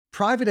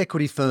Private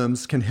equity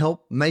firms can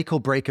help make or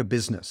break a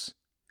business.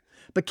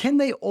 But can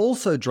they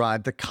also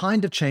drive the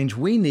kind of change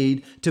we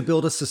need to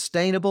build a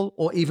sustainable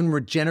or even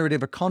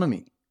regenerative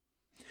economy?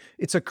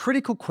 It's a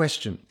critical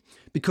question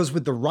because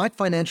with the right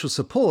financial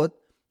support,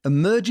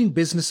 emerging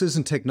businesses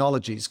and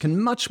technologies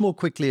can much more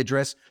quickly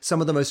address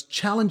some of the most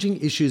challenging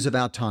issues of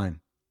our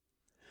time.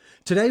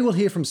 Today, we'll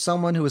hear from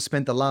someone who has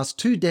spent the last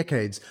 2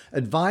 decades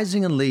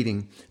advising and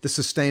leading the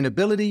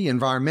sustainability,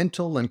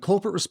 environmental, and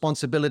corporate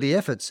responsibility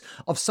efforts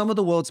of some of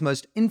the world's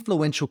most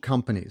influential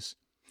companies.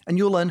 And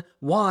you'll learn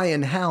why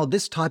and how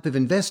this type of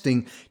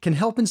investing can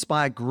help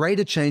inspire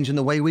greater change in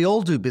the way we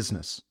all do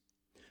business.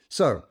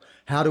 So,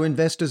 how do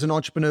investors and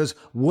entrepreneurs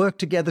work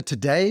together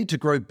today to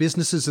grow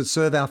businesses that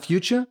serve our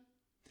future?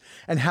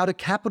 And how do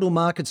capital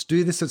markets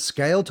do this at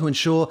scale to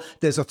ensure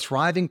there's a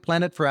thriving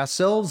planet for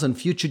ourselves and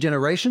future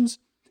generations?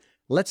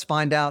 Let's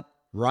find out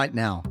right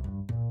now.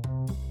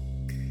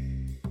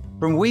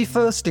 From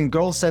WeFirst and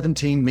Goal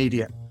 17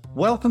 Media,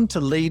 welcome to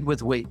Lead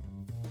with We.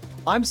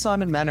 I'm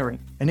Simon Mannering,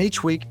 and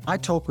each week I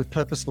talk with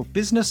purposeful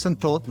business and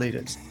thought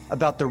leaders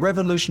about the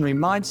revolutionary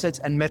mindsets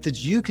and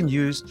methods you can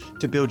use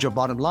to build your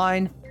bottom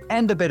line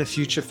and a better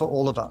future for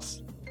all of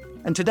us.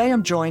 And today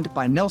I'm joined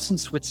by Nelson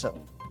Switzer,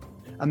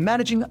 a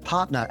managing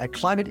partner at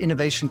Climate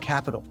Innovation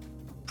Capital,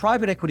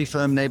 private equity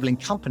firm enabling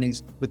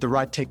companies with the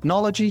right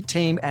technology,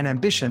 team, and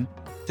ambition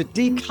to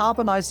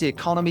decarbonize the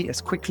economy as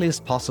quickly as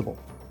possible.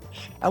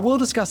 And we'll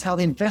discuss how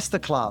the investor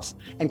class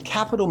and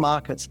capital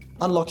markets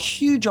unlock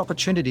huge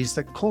opportunities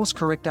that course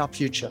correct our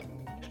future,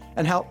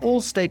 and how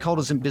all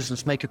stakeholders in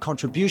business make a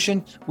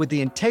contribution with the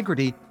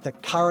integrity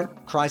that current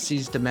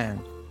crises demand.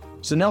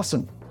 So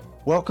Nelson,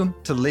 welcome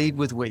to Lead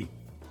with We.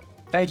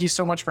 Thank you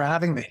so much for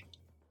having me.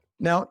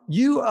 Now,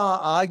 you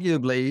are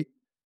arguably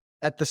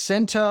at the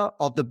center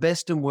of the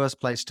best and worst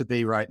place to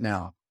be right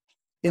now,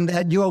 in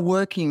that you are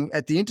working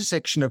at the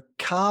intersection of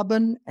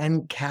carbon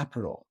and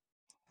capital.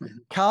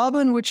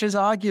 Carbon, which is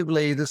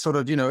arguably the sort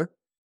of,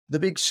 the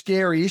big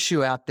scary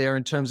issue out there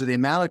in terms of the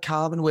amount of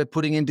carbon we're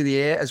putting into the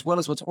air, as well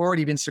as what's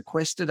already been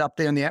sequestered up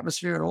there in the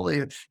atmosphere and all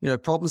the,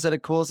 problems that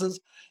it causes,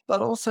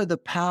 but also the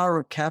power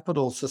of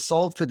capital to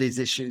solve for these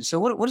issues. So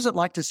what is it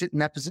like to sit in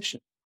that position?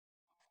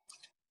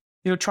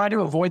 Try to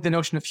avoid the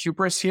notion of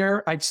hubris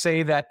here. I'd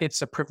say that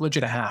it's a privilege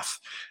and a half.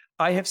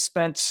 I have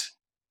spent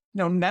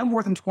now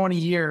more than 20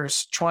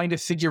 years trying to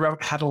figure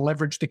out how to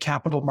leverage the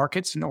capital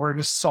markets in order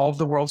to solve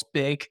the world's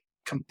big,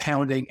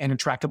 compounding, and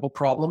intractable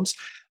problems,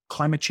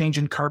 climate change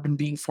and carbon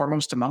being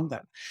foremost among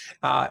them.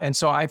 And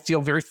so I feel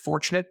very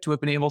fortunate to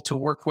have been able to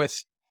work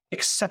with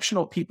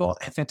exceptional people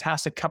and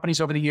fantastic companies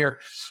over the years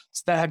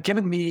that have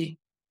given me,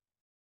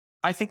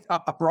 I think,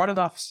 a broad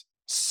enough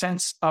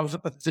sense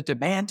of the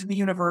demand in the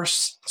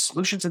universe,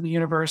 solutions in the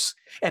universe,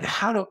 and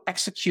how to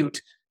execute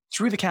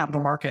through the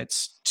capital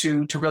markets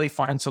to really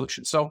find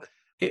solutions. So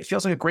it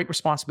feels like a great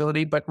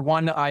responsibility, but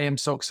one I am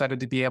so excited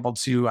to be able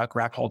to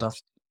grab hold of.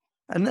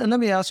 And let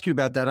me ask you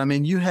about that. I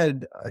mean, you've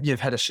had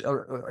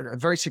a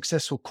very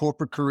successful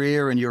corporate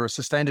career, and you're a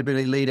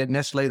sustainability lead at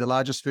Nestle, the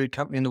largest food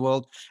company in the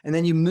world. And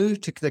then you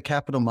moved to the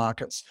capital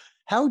markets.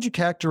 How would you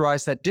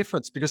characterize that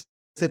difference? Because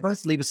they're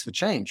both levers for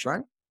change,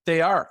 right?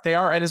 They are.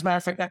 And as a matter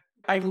of fact,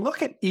 I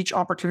look at each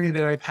opportunity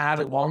that I've had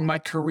along my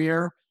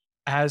career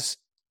as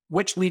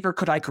which lever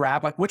could I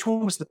grab? Like which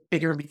one was the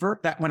bigger lever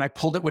that when I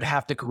pulled it would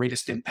have the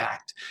greatest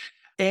impact?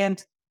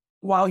 And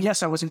while,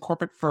 yes, I was in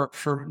corporate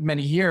for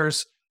many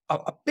years,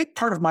 a big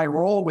part of my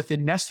role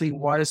within Nestle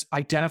was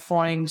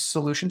identifying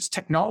solutions,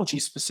 technology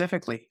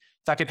specifically,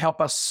 that could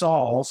help us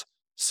solve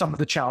some of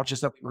the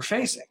challenges that we were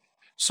facing.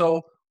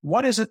 So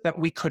what is it that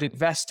we could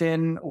invest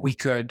in, we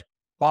could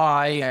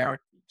buy?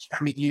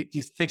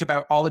 You think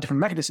about all the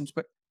different mechanisms,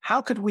 but how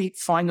could we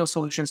find those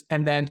solutions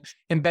and then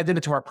embed them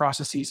into our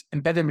processes,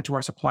 embed them into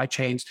our supply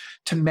chains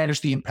to manage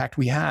the impact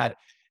we had?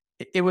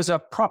 It was a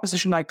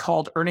proposition I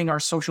called earning our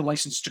social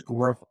license to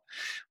grow,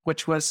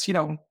 which was,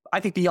 I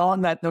think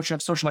beyond that notion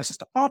of social license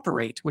to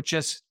operate, which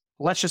is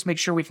let's just make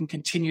sure we can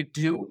continue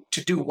to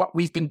do what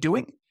we've been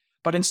doing.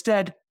 But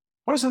instead,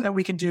 what is it that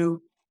we can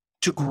do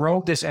to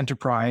grow this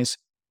enterprise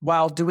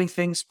while doing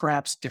things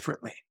perhaps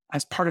differently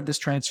as part of this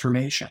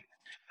transformation?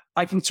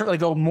 I can certainly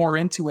go more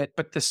into it,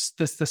 but the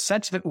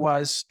sense of it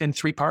was in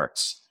 3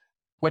 parts,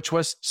 which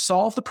was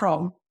solve the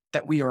problem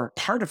that we are a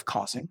part of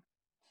causing,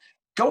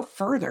 go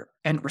further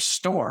and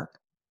restore.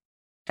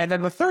 And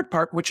then the third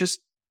part, which is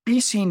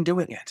be seen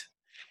doing it.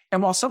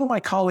 And while some of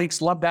my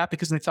colleagues loved that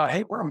because they thought,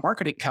 hey, we're a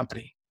marketing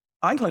company,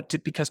 I liked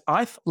it because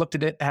I looked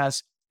at it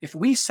as if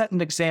we set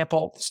an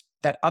example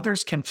that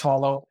others can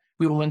follow,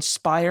 we will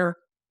inspire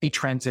a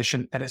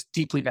transition that is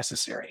deeply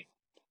necessary.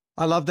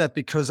 I love that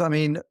because,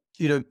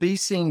 be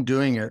seen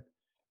doing it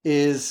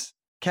is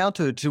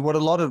counter to what a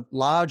lot of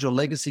large or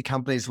legacy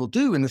companies will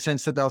do, in the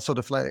sense that they'll sort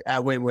of like,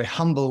 we're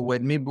humble, we're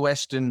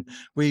Midwest, and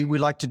we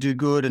like to do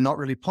good and not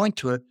really point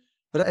to it.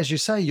 But as you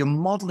say, you're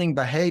modeling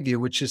behavior,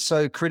 which is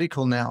so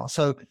critical now.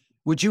 So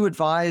would you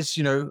advise,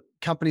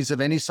 companies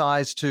of any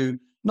size to,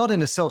 not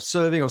in a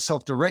self-serving or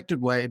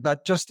self-directed way,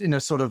 but just in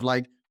a sort of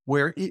like,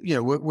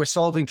 we're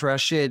solving for our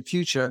shared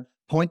future,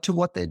 point to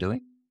what they're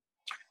doing?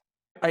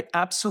 I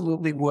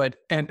absolutely would.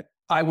 And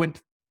I would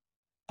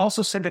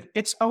also say that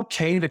it's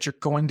okay that you're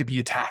going to be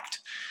attacked.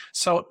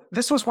 So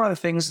this was one of the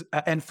things,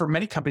 and for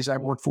many companies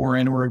I've worked for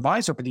and or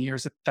advised over the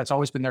years, that's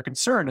always been their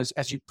concern,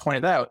 as you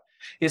pointed out,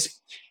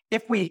 is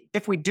if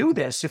we do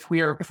this, if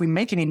we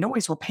make any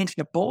noise, we're painting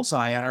a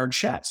bullseye on our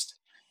chest.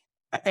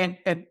 And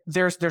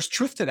there's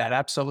truth to that,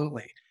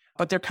 absolutely.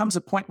 But there comes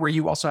a point where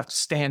you also have to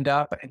stand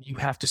up and you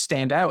have to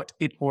stand out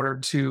in order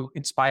to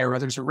inspire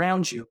others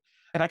around you.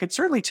 And I could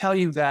certainly tell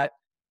you that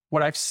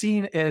what I've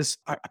seen is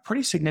a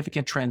pretty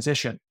significant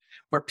transition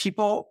where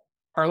people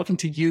are looking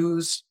to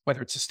use,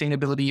 whether it's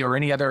sustainability or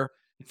any other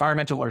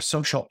environmental or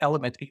social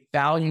element, a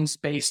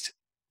values-based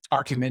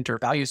argument or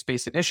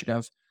values-based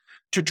initiative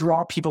to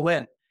draw people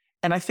in.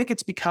 And I think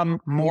it's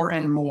become more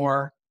and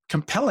more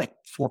compelling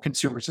for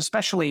consumers,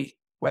 especially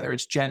whether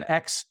it's Gen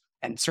X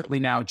and certainly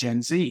now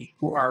Gen Z,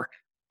 who are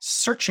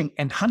searching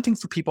and hunting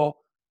for people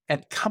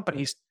and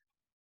companies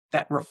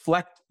that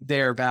reflect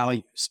their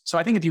values. So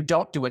I think if you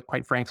don't do it,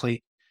 quite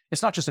frankly,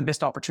 it's not just a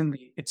missed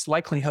opportunity, it's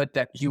likelihood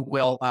that you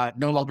will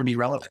no longer be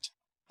relevant.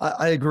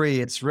 I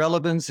agree. It's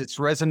relevance, it's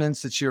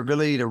resonance, it's your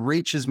ability to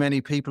reach as many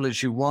people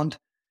as you want.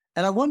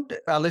 And I want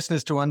our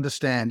listeners to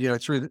understand,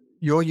 through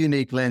your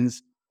unique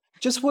lens,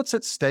 just what's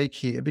at stake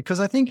here.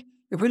 Because I think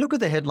if we look at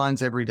the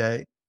headlines every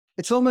day,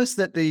 it's almost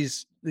that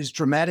these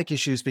dramatic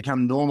issues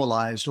become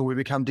normalized or we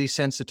become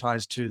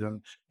desensitized to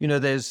them.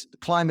 There's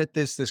climate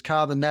this, there's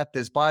carbon that,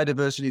 there's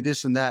biodiversity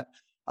this and that.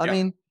 I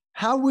mean,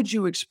 how would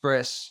you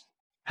express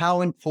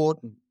how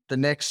important the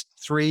next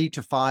 3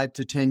 to 5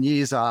 to 10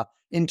 years are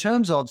in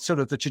terms of sort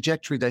of the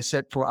trajectory they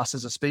set for us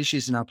as a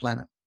species in our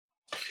planet?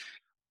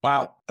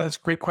 Wow, that's a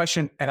great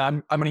question. And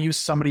I'm going to use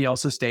somebody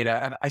else's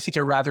data, and I think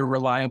a rather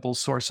reliable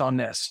source on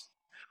this.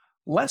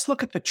 Let's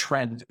look at the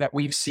trend that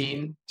we've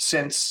seen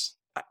since,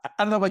 I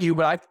don't know about you,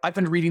 but I've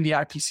been reading the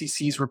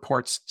IPCC's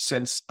reports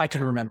since I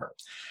can remember.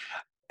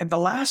 And the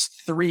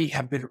last 3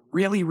 have been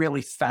really,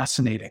 really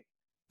fascinating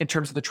in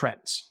terms of the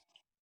trends.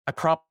 I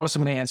promise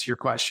I'm going to answer your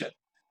question.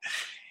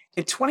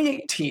 In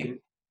 2018,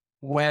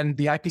 when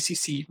the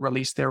IPCC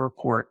released their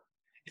report,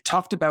 it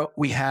talked about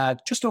we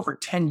had just over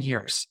 10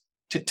 years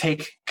to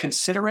take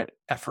considered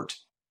effort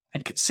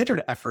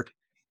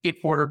in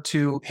order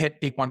to hit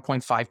a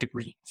 1.5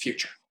 degree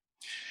future.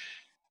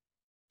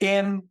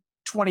 In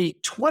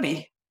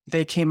 2020,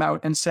 they came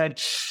out and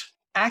said,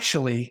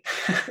 actually,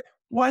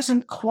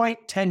 wasn't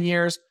quite 10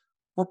 years.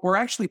 We're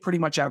actually pretty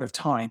much out of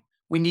time.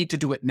 We need to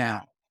do it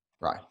now.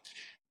 Right.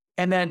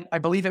 And then I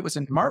believe it was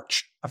in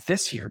March of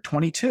this year,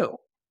 22,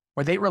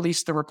 where they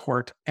released the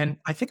report. And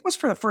I think it was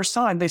for the first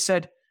time, they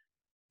said,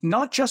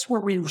 not just were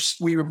we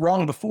were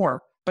wrong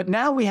before, but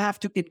now we have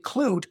to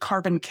include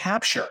carbon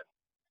capture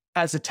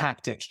as a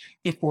tactic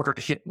in order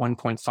to hit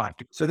 1.5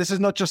 degrees. So this is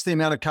not just the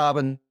amount of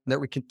carbon that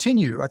we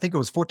continue. I think it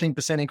was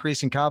 14%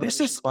 increase in carbon.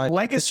 This is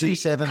legacy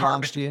G7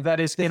 carbon last year. that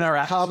is in our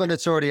atmosphere. Carbon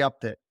that's already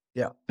up there.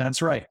 Yeah.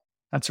 That's right.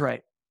 That's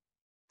right.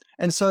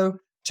 And so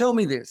tell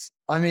me this.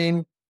 I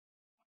mean,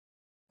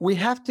 we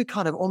have to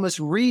kind of almost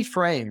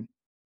reframe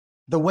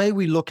the way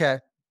we look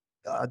at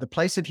the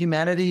place of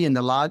humanity in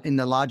the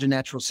larger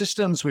natural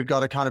systems. We've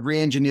got to kind of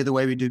re-engineer the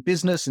way we do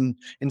business and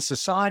in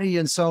society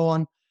and so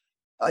on.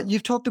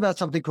 You've talked about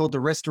something called the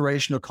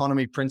restoration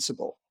economy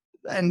principle,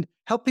 and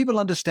help people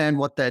understand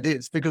what that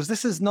is, because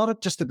this is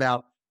not just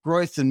about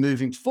growth and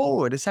moving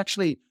forward. It's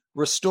actually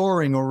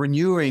restoring or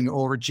renewing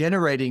or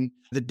regenerating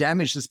the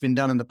damage that's been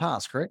done in the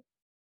past, correct?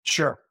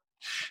 Sure.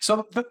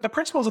 So the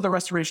principles of the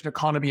restoration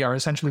economy are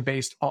essentially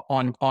based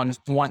on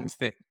one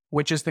thing,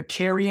 which is the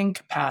carrying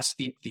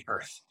capacity of the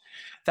earth.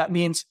 That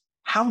means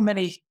how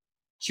many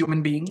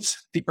human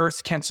beings the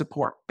earth can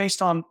support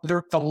based on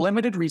the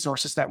limited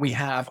resources that we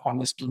have on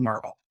this blue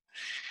marble.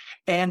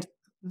 And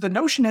the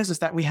notion is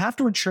that we have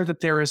to ensure that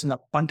there is an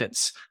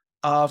abundance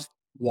of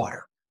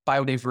water,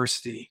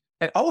 biodiversity,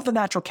 and all of the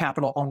natural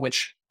capital on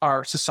which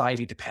our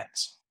society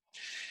depends.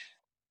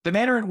 The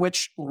manner in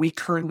which we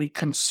currently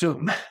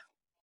consume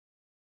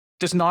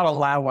does not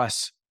allow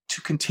us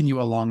to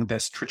continue along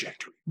this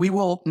trajectory. We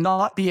will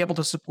not be able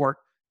to support,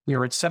 we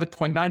are at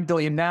 7.9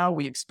 billion now,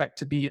 we expect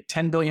to be at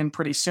 10 billion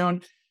pretty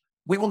soon.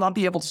 We will not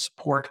be able to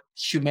support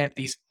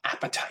humanity's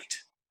appetite.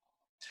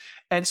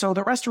 And so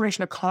the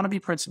restoration economy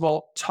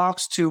principle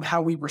talks to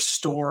how we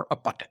restore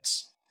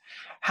abundance,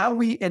 how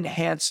we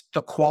enhance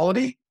the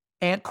quality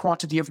and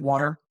quantity of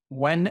water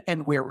when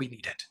and where we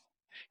need it,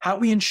 how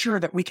we ensure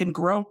that we can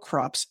grow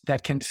crops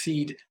that can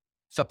feed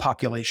the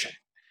population,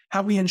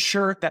 how we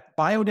ensure that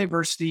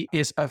biodiversity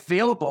is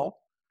available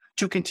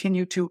to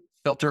continue to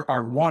filter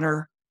our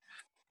water,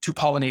 to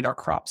pollinate our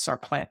crops, our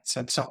plants,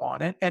 and so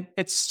on. And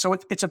it's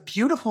a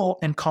beautiful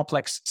and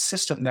complex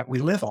system that we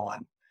live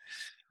on,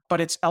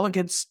 but its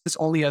elegance is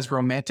only as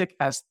romantic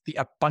as the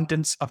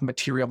abundance of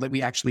material that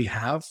we actually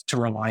have to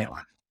rely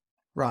on.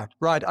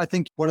 Right. I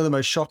think one of the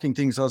most shocking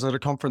things, I was at a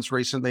conference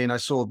recently and I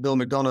saw Bill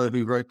McDonough,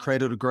 who wrote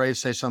Cradle to Grave,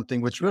 say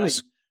something which really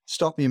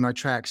stopped me in my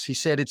tracks. He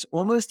said, it's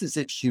almost as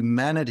if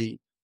humanity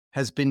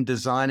has been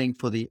designing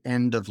for the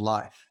end of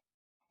life,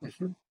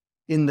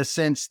 in the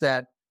sense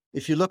that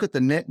if you look at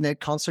the net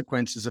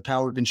consequences of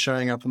how we've been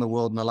showing up in the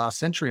world in the last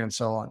century and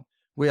so on,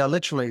 we are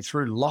literally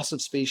through loss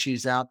of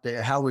species out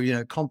there, how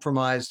we,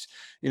 compromised,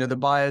 the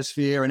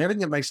biosphere and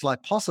everything that makes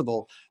life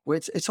possible. Where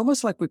it's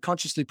almost like we've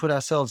consciously put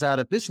ourselves out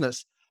of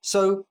business.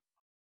 So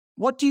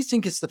what do you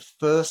think is the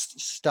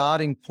first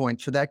starting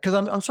point for that? Because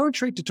I'm so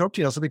intrigued to talk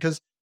to you also, because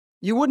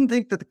you wouldn't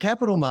think that the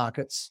capital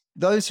markets,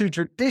 those who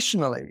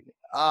traditionally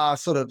are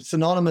sort of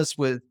synonymous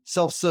with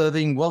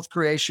self-serving wealth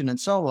creation and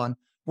so on,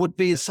 would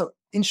be so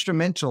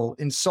instrumental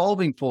in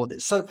solving for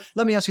this. So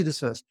let me ask you this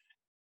first.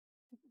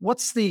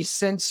 What's the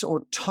sense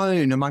or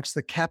tone amongst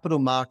the capital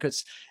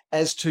markets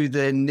as to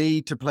their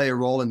need to play a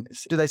role in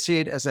this? Do they see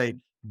it as a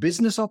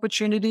business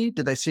opportunity?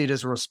 Do they see it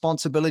as a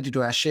responsibility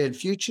to our shared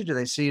future? Do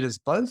they see it as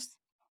both?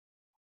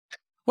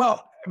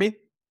 Well, I mean,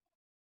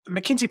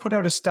 McKinsey put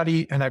out a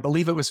study, and I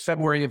believe it was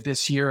February of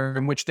this year,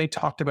 in which they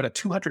talked about a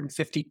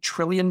 $250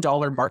 trillion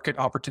market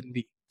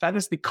opportunity. That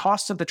is the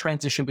cost of the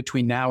transition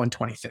between now and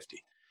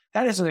 2050.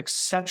 That is an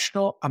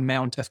exceptional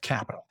amount of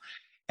capital.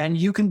 And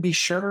you can be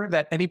sure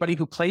that anybody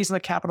who plays in the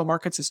capital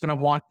markets is going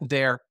to want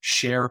their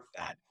share of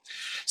that.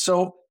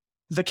 So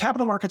the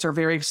capital markets are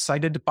very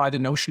excited by the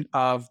notion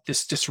of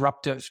this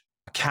disruptive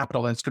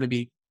capital that's going to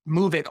be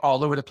moving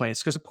all over the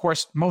place. Because, of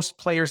course, most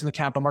players in the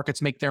capital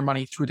markets make their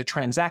money through the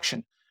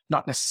transaction,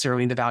 not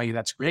necessarily the value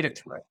that's created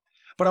through it.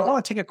 But I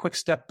want to take a quick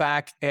step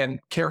back and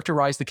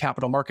characterize the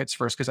capital markets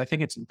first, because I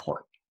think it's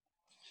important.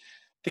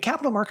 The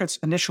capital markets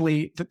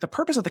initially, the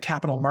purpose of the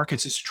capital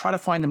markets is to try to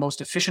find the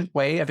most efficient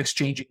way of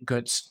exchanging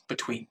goods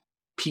between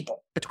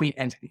people, between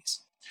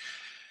entities.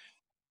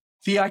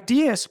 The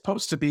idea is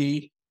supposed to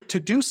be to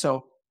do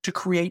so to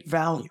create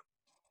value,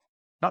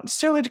 not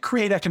necessarily to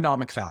create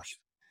economic value,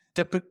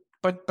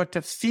 but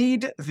to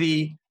feed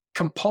the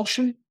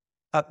compulsion,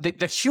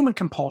 the human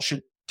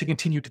compulsion to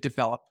continue to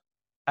develop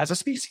as a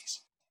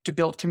species, to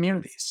build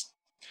communities.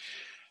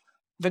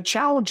 The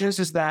challenge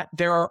is that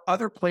there are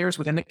other players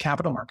within the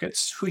capital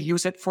markets who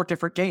use it for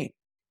different gain,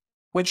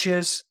 which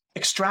is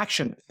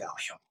extraction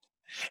value.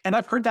 And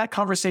I've heard that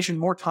conversation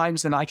more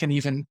times than I can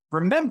even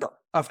remember,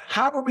 of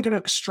how are we going to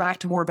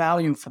extract more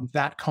value from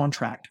that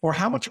contract? Or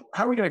how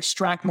are we going to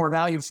extract more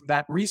value from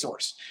that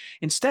resource?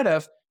 Instead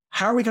of,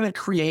 how are we going to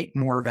create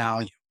more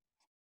value?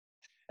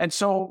 And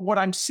so what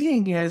I'm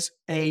seeing is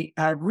a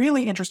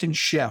really interesting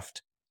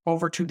shift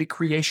over to the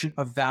creation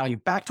of value,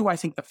 back to, I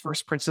think, the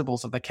first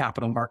principles of the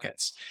capital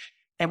markets.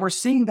 And we're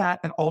seeing that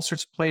in all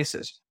sorts of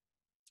places,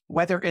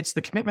 whether it's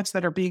the commitments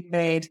that are being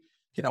made,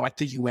 at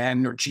the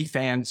UN or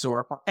GFANZ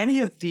or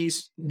any of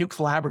these new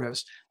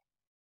collaboratives.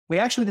 We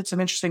actually did some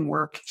interesting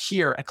work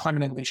here at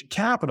Climate Innovation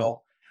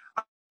Capital.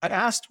 I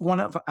asked one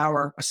of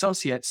our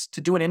associates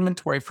to do an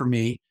inventory for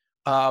me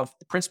of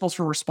the principles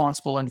for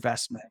responsible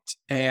investment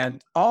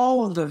and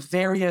all of the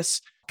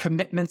various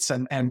commitments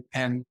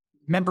and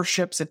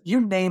memberships, and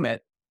you name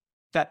it,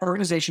 that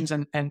organizations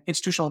and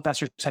institutional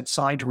investors had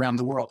signed around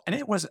the world. And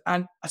it was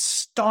an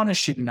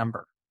astonishing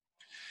number.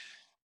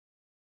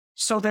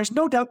 So there's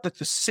no doubt that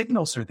the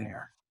signals are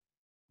there.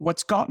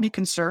 What's got me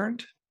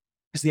concerned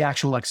is the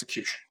actual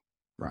execution.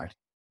 Right.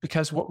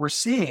 Because what we're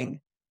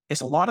seeing is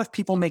a lot of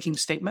people making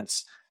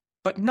statements,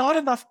 but not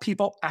enough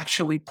people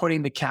actually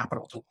putting the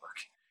capital to work.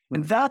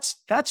 And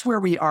that's where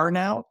we are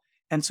now.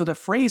 And so the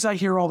phrase I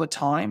hear all the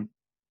time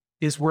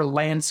is we're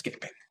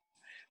landscaping.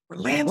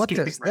 What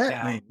does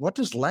that mean? What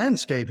does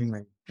landscaping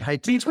mean?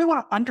 It means we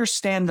want to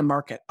understand the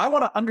market. I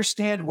want to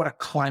understand what a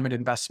climate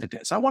investment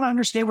is. I want to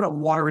understand what a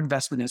water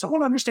investment is. I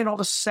want to understand all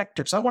the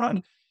sectors.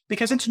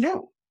 Because it's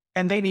new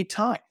and they need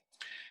time.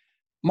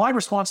 My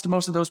response to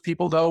most of those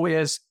people, though,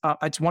 is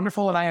it's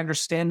wonderful and I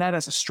understand that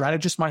as a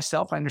strategist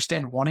myself. I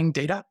understand wanting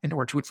data in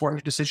order to inform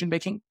your decision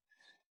making.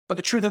 But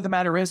the truth of the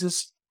matter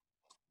is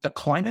the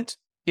climate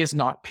is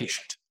not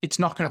patient. It's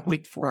not going to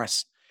wait for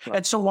us.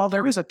 And so while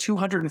there is a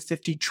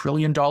 $250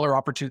 trillion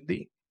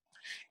opportunity,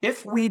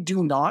 if we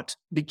do not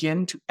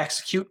begin to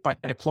execute by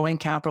deploying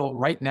capital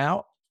right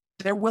now,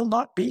 there will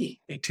not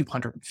be a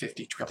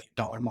 $250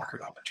 trillion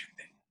market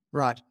opportunity.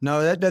 Right.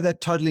 No,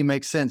 that totally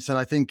makes sense. And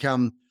I think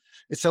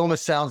it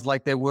almost sounds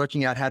like they're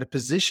working out how to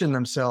position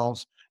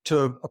themselves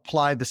to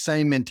apply the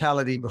same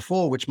mentality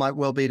before, which might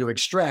well be to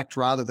extract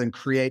rather than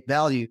create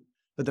value.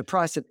 But the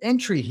price of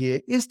entry here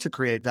is to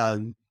create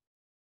value.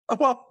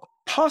 Well,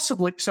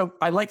 possibly. So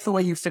I like the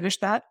way you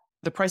finished that.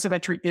 The price of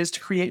entry is to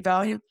create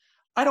value.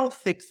 I don't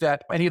think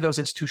that any of those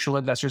institutional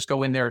investors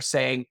go in there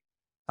saying,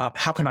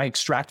 how can I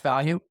extract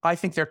value? I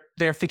think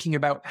they're thinking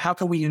about how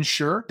can we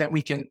ensure that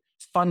we can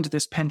fund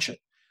this pension?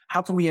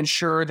 How can we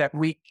ensure that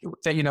we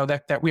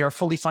are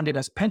fully funded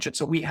as a pension?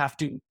 So we have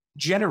to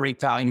generate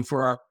value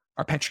for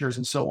our pensioners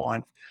and so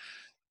on.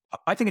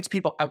 I think it's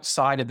people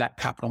outside of that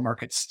capital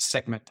markets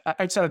segment,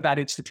 outside of that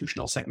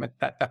institutional segment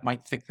that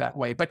might think that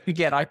way. But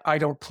again, I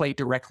don't play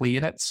directly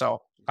in it,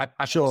 so I'm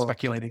sure.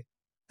 speculating.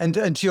 And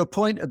to your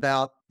point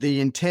about the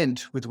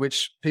intent with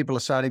which people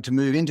are starting to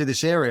move into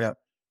this area,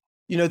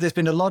 There's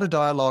been a lot of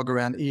dialogue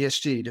around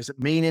ESG. Does it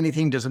mean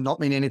anything? Does it not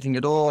mean anything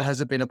at all?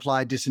 Has it been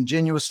applied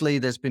disingenuously?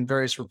 There's been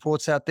various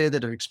reports out there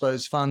that have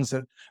exposed funds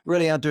that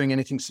really aren't doing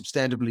anything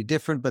substantively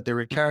different, but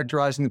they're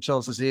characterizing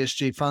themselves as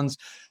ESG funds.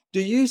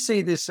 Do you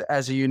see this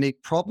as a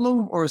unique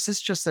problem, or is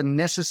this just a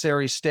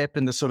necessary step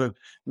in the sort of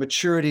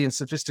maturity and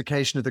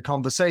sophistication of the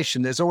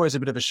conversation? There's always a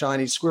bit of a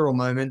shiny squirrel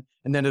moment,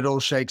 and then it all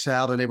shakes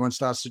out and everyone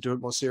starts to do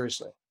it more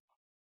seriously.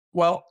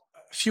 Well,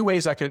 a few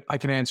ways I can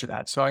answer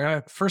that. So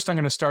I'm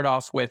going to start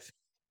off with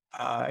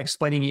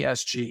explaining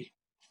ESG.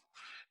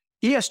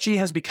 ESG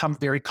has become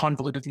very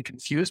convoluted and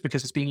confused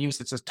because it's being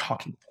used as a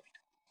talking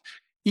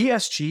point.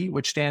 ESG,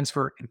 which stands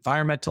for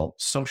environmental,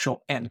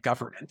 social, and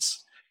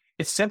governance,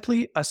 is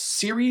simply a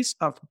series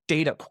of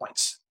data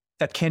points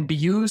that can be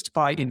used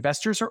by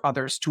investors or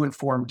others to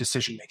inform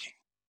decision-making.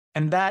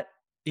 And that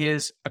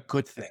is a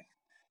good thing.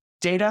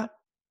 Data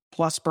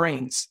plus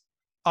brains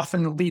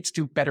often leads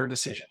to better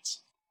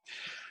decisions.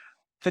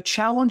 The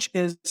challenge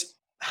is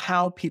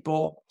how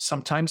people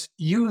sometimes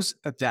use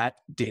that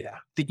data,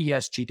 the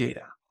ESG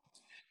data.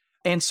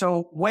 And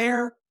so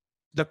where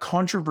the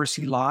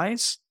controversy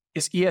lies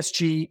is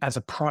ESG as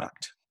a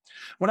product.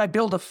 When I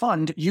build a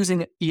fund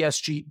using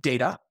ESG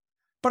data,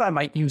 but I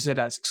might use it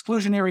as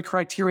exclusionary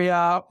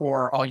criteria,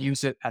 or I'll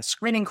use it as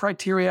screening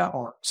criteria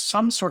or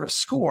some sort of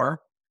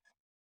score,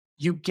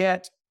 you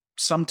get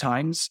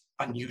sometimes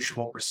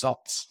unusual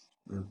results.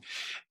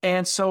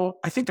 And so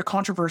I think the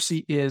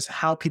controversy is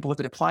how people have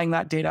been applying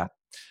that data.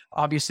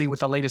 Obviously,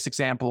 with the latest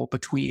example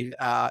between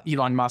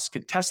Elon Musk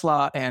and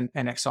Tesla and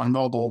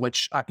ExxonMobil,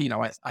 which I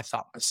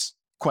thought was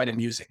quite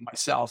amusing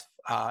myself.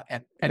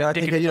 And I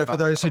think for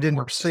those who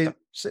didn't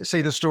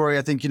see the story,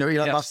 I think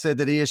Elon Musk said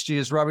that ESG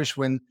is rubbish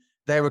when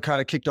they were kind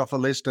of kicked off a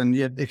list, and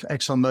yet if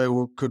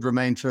ExxonMobil could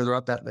remain further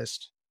up that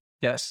list.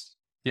 Yes,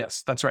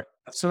 that's right.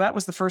 So that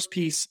was the first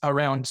piece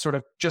around sort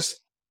of just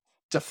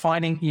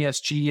defining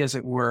ESG, as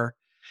it were.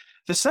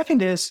 The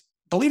second is,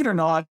 believe it or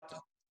not,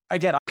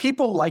 again,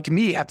 people like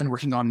me have been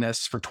working on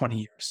this for 20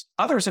 years.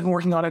 Others have been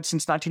working on it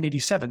since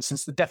 1987,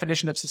 since the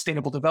definition of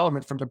sustainable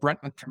development from the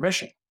Brundtland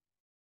Commission.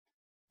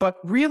 But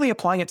really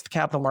applying it to the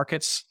capital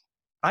markets,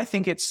 I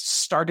think it's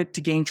started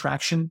to gain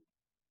traction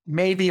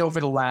maybe over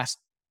the last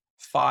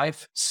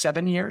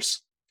 5-7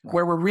 years,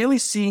 where we're really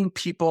seeing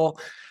people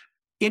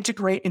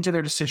integrate into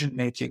their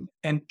decision-making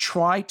and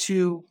try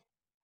to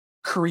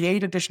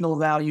create additional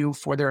value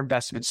for their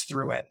investments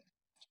through it.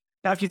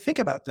 Now, if you think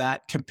about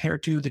that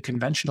compared to the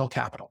conventional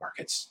capital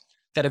markets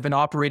that have been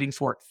operating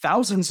for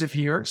thousands of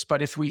years,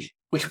 but if we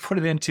put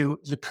it into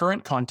the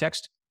current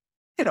context,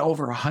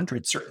 over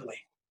 100 certainly.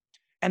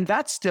 And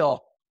that's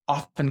still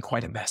often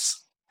quite a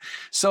mess.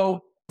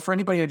 So for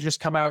anybody to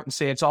just come out and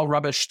say it's all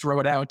rubbish, throw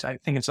it out, I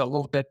think it's a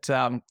little bit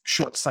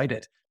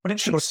short-sighted. But it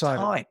takes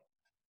time.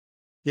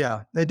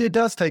 Yeah, it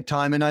does take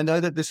time. And I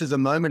know that this is a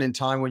moment in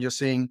time where you're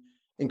seeing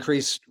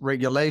increased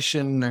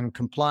regulation and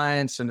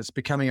compliance, and it's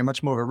becoming a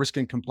much more of a risk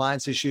and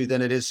compliance issue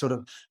than it is sort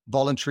of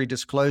voluntary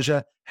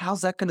disclosure.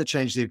 How's that going to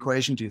change the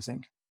equation, do you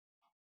think?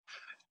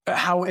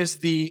 How is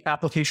the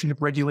application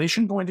of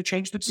regulation going to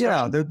change the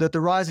discussion? Yeah, the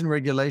rise in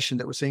regulation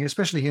that we're seeing,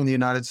 especially here in the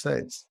United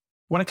States.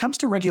 When it comes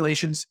to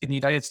regulations in the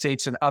United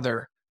States and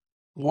other,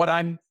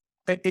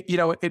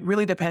 it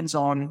really depends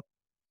on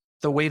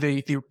the way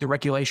the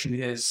regulation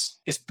is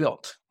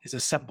built, is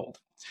assembled.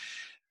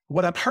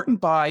 What I'm heartened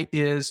by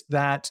is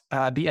that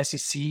the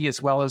SEC,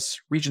 as well as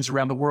regions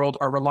around the world,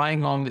 are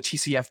relying on the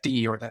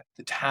TCFD, or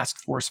the Task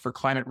Force for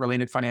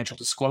Climate-Related Financial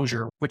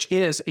Disclosure, which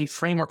is a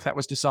framework that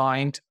was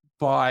designed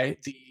by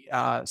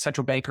the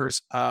central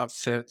bankers of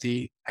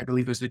I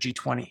believe it was the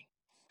G20,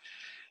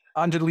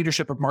 under the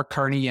leadership of Mark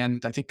Carney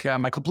and I think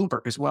Michael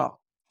Bloomberg as well.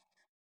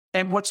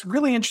 And what's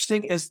really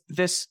interesting is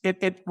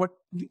what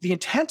the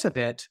intent of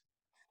it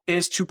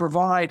is to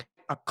provide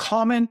a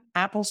common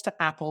apples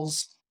to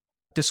apples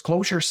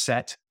disclosure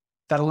set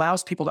that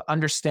allows people to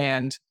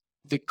understand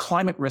the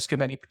climate risk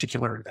of any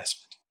particular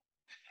investment.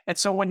 And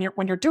so when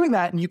you're doing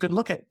that, and you can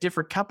look at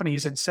different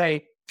companies and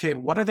say, okay,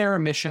 what are their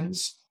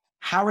emissions?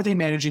 How are they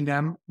managing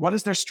them? What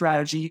is their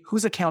strategy?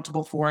 Who's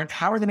accountable for it?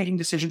 How are they making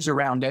decisions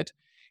around it?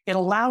 It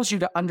allows you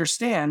to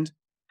understand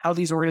how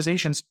these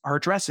organizations are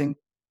addressing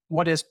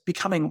what is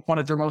becoming one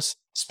of their most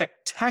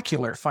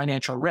spectacular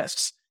financial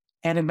risks,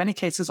 and in many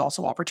cases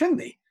also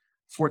opportunity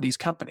for these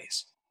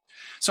companies.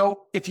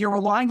 So if you're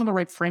relying on the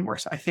right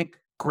frameworks, I think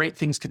great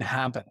things can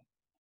happen.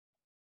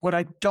 What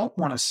I don't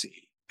want to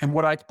see, and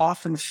what I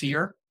often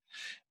fear,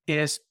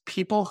 is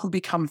people who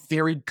become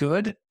very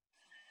good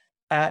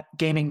at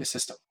gaming the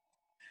system.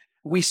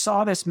 We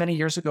saw this many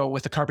years ago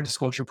with the Carbon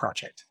Disclosure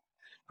Project.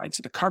 Right?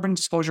 So the Carbon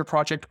Disclosure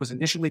Project was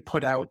initially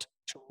put out,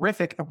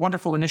 terrific, a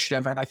wonderful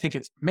initiative, and I think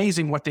it's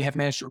amazing what they have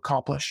managed to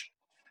accomplish.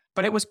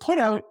 But it was put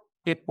out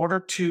in order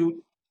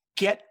to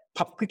get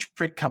publicly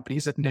traded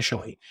companies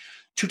initially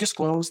to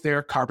disclose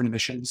their carbon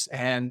emissions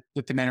and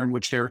the manner in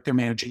which they're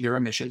managing their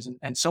emissions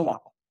and so on.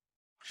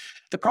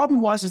 The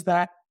problem is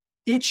that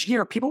each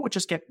year people would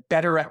just get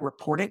better at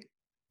reporting,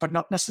 but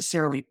not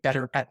necessarily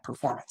better at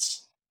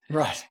performance.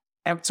 Right.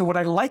 And so what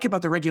I like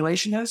about the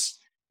regulation is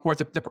or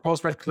the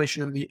proposed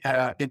regulation in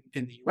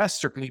the US,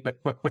 certainly, but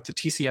what the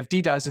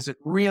TCFD does is it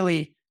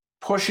really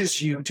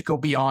pushes you to go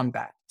beyond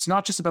that. It's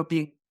not just about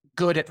being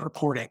good at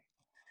reporting.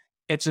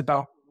 It's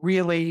about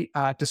really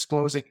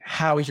disclosing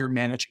how you're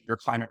managing your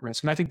climate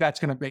risk. And I think that's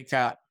going to make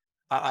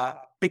a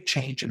big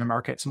change in the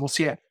markets. And we'll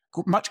see a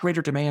much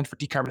greater demand for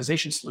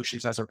decarbonization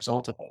solutions as a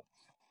result of it.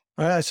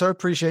 I so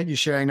appreciate you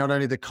sharing not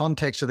only the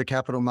context of the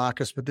capital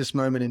markets, but this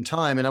moment in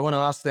time. And I want to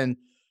ask then,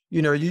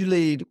 you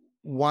lead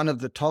one of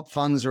the top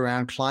funds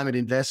around climate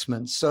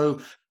investments.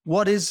 So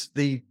what is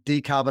the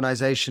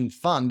Decarbonization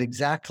Fund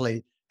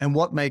exactly? And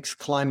what makes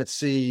Climate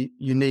C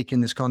unique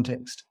in this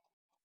context?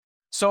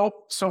 So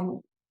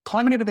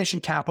Climate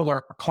Innovation Capital,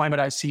 or Climate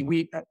IC,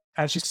 we,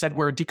 as you said,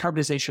 we're a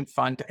decarbonization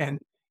fund.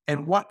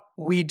 And what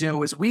we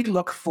do is we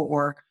look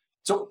for,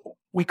 so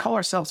we call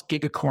ourselves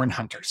gigacorn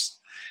hunters.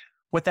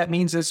 What that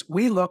means is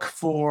we look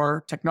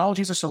for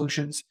technologies or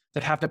solutions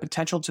that have the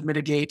potential to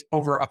mitigate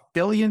over 1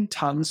 billion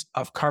tons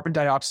of carbon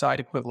dioxide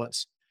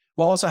equivalents,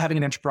 while also having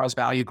an enterprise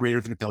value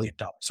greater than $1 billion.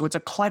 So it's a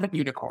climate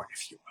unicorn,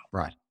 if you will.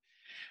 Right.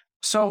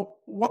 So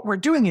what we're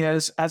doing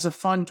is, as a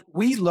fund,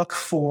 we look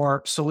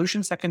for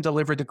solutions that can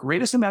deliver the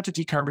greatest amount of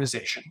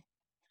decarbonization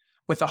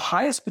with the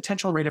highest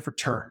potential rate of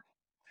return,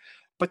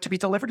 but to be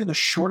delivered in the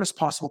shortest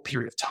possible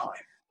period of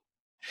time.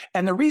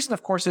 And the reason,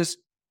 of course, is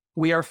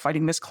we are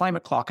fighting this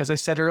climate clock. As I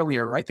said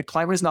earlier, right? The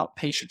climate is not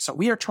patient. So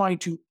we are trying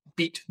to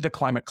beat the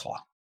climate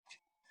clock.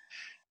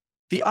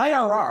 The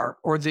IRR,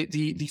 or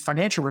the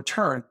financial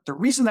return, the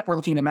reason that we're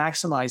looking to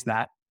maximize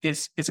that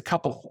is a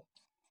couple.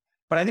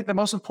 But I think the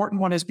most important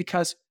one is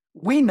because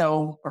we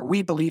know, or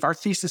we believe, our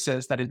thesis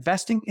is that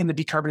investing in the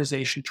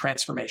decarbonization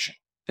transformation,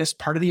 this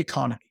part of the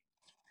economy,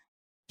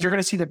 you're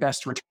going to see the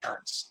best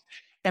returns.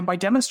 And by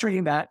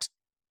demonstrating that,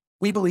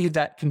 we believe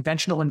that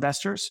conventional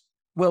investors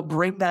will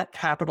bring that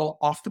capital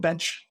off the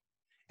bench,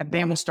 and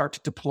then we'll start to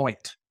deploy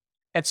it.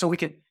 And so we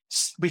can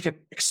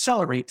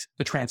accelerate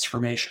the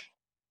transformation.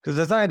 Because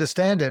as I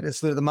understand it, it's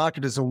the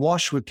market is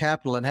awash with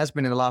capital and has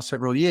been in the last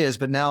several years,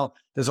 but now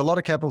there's a lot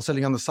of capital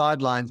sitting on the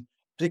sidelines,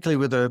 particularly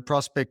with the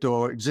prospect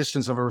or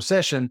existence of a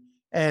recession.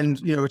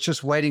 And, it's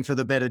just waiting for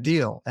the better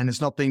deal, and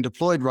it's not being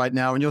deployed right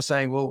now. And you're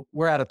saying, well,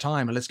 we're out of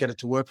time and let's get it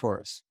to work for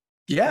us.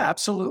 Yeah,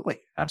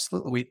 absolutely.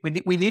 Absolutely.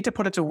 We need to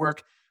put it to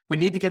work. We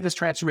need to get this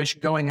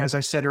transformation going. As I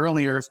said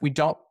earlier, if we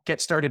don't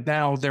get started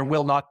now, there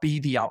will not be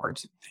the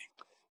opportunity.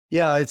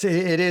 Yeah, it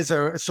is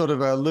a sort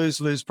of a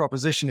lose-lose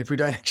proposition if we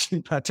don't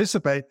actually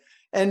participate.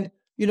 And,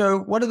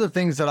 one of the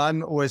things that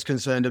I'm always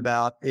concerned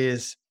about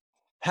is,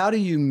 how do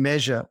you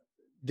measure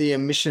the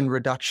emission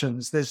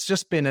reductions? There's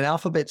just been an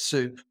alphabet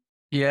soup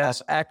of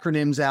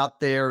acronyms out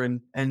there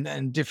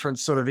and different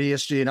sort of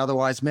ESG and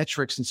otherwise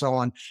metrics and so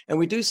on. And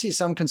we do see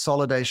some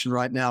consolidation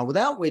right now,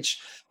 without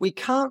which we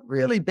can't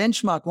really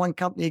benchmark one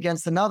company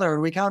against another.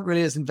 And we can't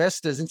really, as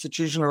investors,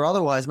 institutional or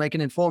otherwise, make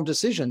an informed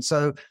decision.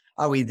 So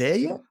are we there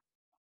yet?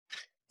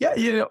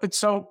 Yeah,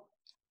 so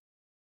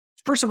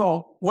first of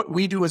all, what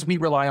we do is we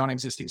rely on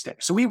existing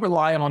standards. So we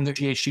rely on the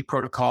GHG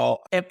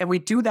protocol, and we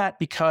do that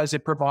because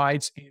it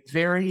provides a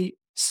very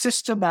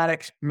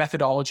systematic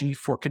methodology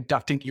for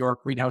conducting your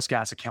greenhouse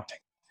gas accounting.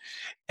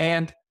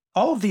 And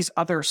all of these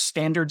other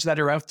standards that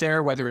are out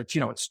there, whether it's,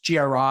 it's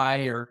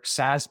GRI or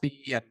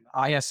SASB and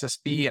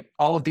ISSB and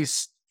all of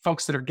these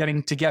folks that are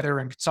getting together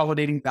and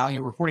consolidating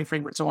value reporting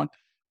framework and so on,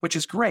 which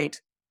is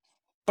great,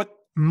 but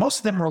most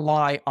of them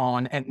rely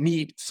on and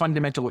need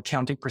fundamental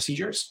accounting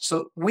procedures.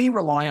 So we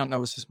rely on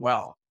those as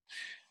well.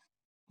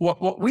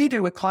 What we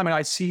do with Climate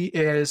IC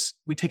is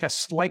we take a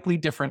slightly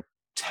different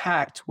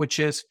tact, which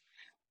is,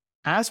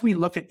 as we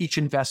look at each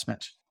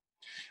investment,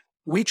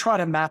 we try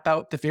to map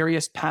out the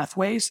various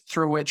pathways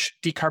through which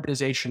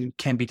decarbonization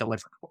can be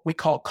delivered, what we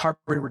call carbon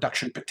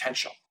reduction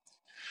potential.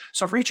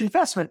 So for each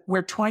investment,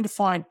 we're trying to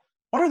find,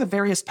 what are the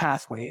various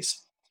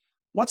pathways?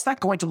 What's that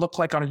going to look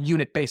like on a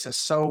unit basis?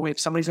 So if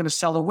somebody's going to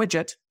sell a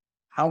widget,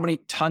 how many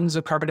tons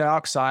of carbon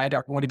dioxide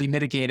are going to be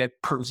mitigated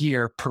per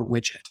year per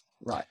widget?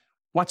 Right.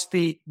 What's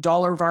the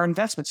dollar of our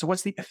investment? So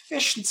what's the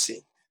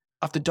efficiency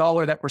of the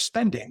dollar that we're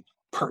spending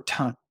per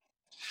ton?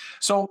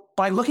 So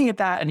by looking at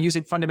that and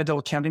using fundamental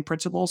accounting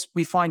principles,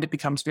 we find it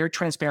becomes very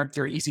transparent,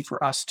 very easy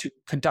for us to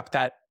conduct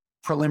that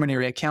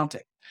preliminary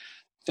accounting.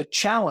 The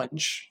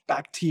challenge,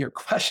 back to your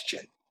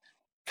question,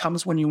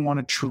 comes when you want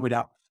to true it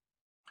up.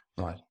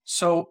 Right.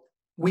 So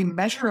we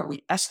measure and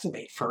we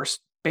estimate first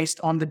based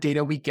on the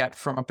data we get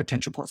from a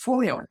potential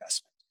portfolio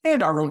investment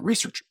and our own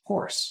research, of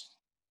course.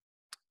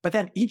 But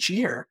then each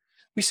year,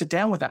 we sit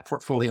down with that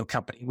portfolio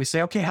company. We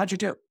say, okay, how'd you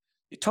do?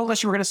 You told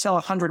us you were going to sell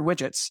 100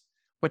 widgets,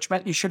 which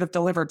meant you should have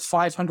delivered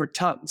 500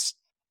 tons.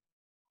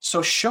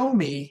 So show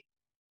me,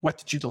 what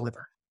did you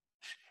deliver?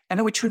 And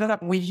then we true that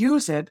up and we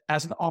use it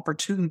as an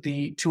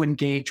opportunity to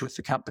engage with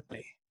the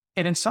company.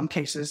 And in some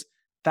cases,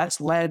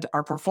 that's led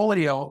our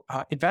portfolio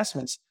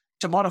investments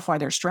to modify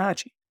their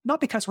strategy,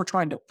 not because we're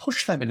trying to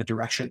push them in a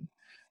direction,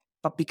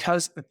 but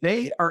because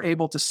they are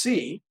able to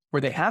see, or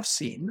they have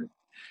seen,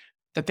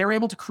 that they're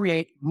able to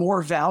create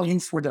more value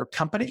for their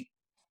company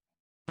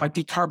by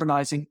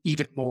decarbonizing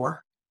even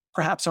more,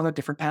 perhaps on a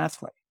different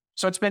pathway.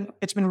 So it's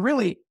been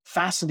really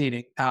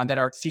fascinating that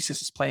our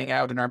thesis is playing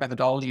out and our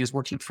methodology is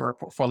working for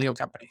portfolio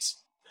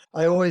companies.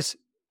 I always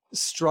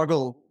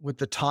struggle with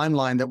the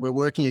timeline that we're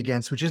working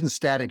against, which isn't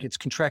static. It's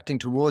contracting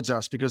towards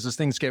us because as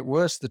things get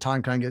worse, the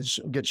time can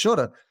get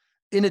shorter.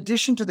 In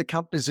addition to the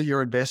companies that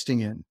you're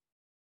investing in,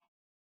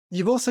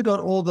 you've also got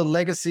all the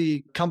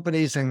legacy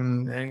companies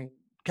and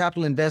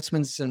capital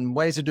investments and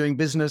ways of doing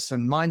business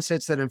and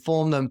mindsets that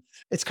inform them.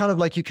 It's kind of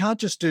like you can't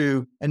just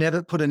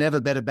put an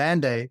ever better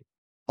Band-Aid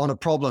on a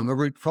problem, a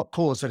root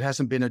cause that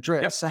hasn't been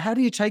addressed. Yep. So how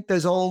do you take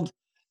those old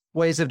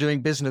ways of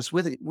doing business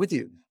with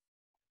you?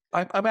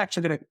 I'm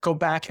actually going to go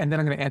back and then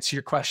I'm going to answer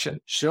your question.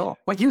 Sure.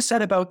 What you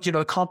said about,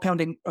 the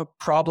compounding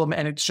problem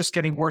and it's just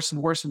getting worse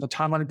and worse and the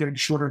timeline is getting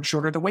shorter and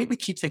shorter. The way we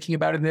keep thinking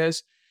about it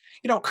is,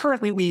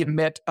 currently we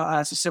emit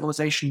as a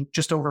civilization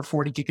just over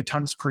 40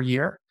 gigatons per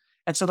year.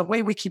 And so the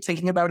way we keep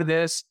thinking about it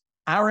is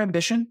our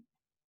ambition,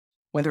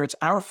 whether it's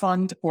our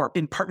fund or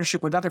in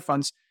partnership with other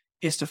funds,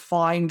 is to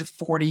find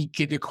 40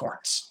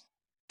 gigacorns,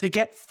 to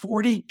get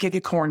 40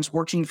 gigacorns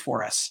working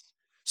for us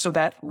so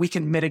that we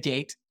can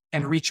mitigate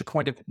and reach a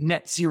point of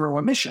net zero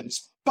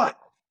emissions. But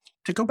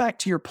to go back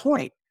to your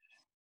point,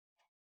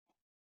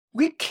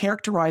 we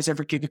characterize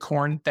every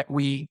gigacorn that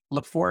we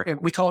look for,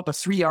 and we call it the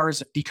 3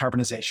 R's of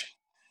decarbonization.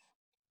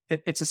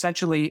 It's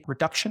essentially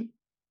reduction,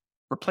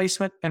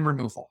 replacement, and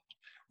removal.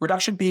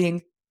 Reduction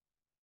being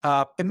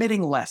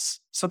emitting less.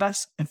 So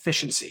that's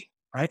efficiency,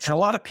 right? And a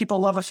lot of people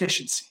love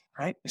efficiency,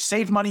 right?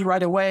 Save money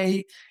right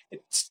away.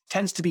 It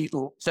tends to be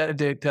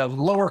the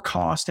lower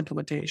cost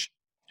implementation.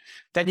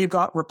 Then you've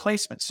got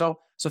replacement. So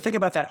think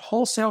about that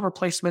wholesale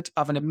replacement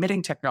of an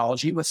emitting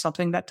technology with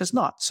something that does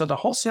not. So the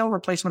wholesale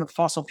replacement of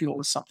fossil fuel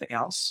with something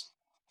else.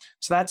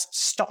 So that's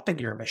stopping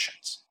your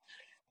emissions.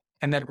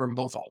 And then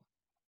removal.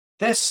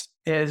 This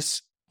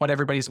is what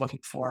everybody's looking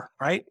for,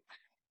 right?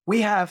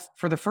 We have,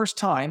 for the first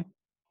time,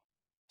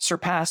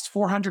 surpassed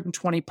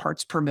 420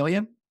 parts per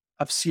million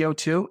of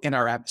CO2 in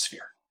our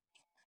atmosphere.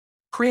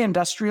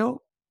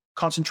 Pre-industrial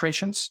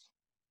concentrations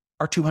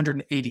are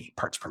 280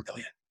 parts per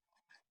million.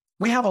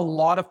 We have a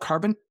lot of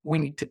carbon we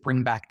need to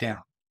bring back down.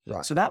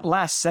 Right. So that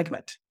last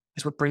segment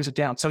is what brings it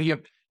down. So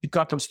you've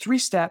got those 3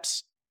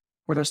 steps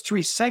or those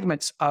 3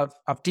 segments of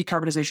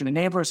decarbonization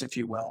enablers, if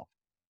you will.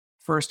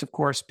 First, of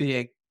course,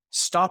 being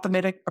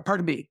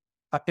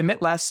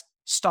emit less,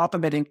 stop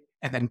emitting,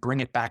 and then bring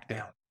it back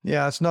down.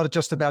 Yeah, it's not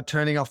just about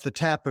turning off the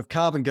tap of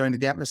carbon going to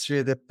the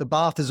atmosphere. The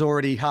bath is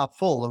already half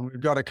full and we've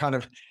got to kind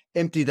of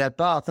empty that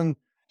bath. And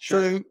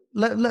sure. So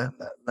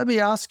let me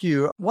ask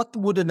you, what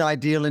would an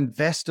ideal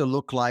investor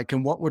look like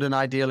and what would an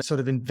ideal sort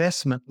of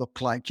investment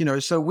look like?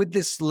 So with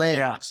this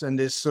lens and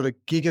this sort of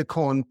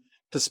gigacorn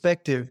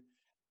perspective,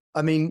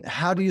 I mean,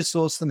 how do you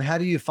source them? How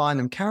do you find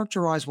them?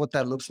 Characterize what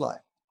that looks like.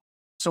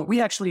 So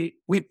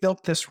we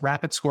built this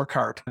rapid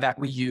scorecard that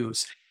we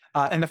use.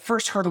 And the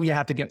first hurdle you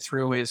have to get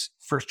through is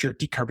first your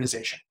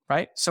decarbonization,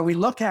 right? So we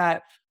look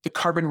at the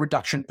carbon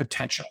reduction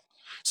potential.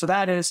 So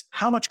that is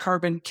how much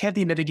carbon can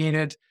be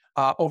mitigated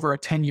over a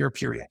 10-year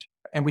period.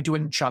 And we do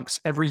it in chunks.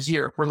 Every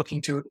year we're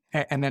looking to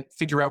and then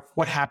figure out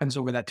what happens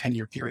over that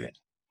 10-year period.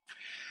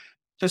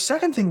 The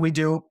second thing we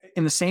do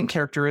in the same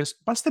character is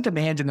what's the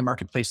demand in the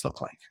marketplace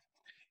look like?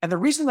 And the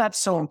reason that's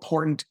so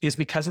important is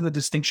because of the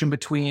distinction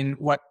between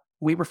what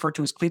we refer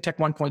to as Clean Tech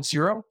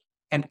 1.0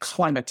 and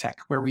Climate Tech,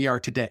 where we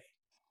are today.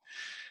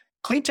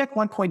 Clean Tech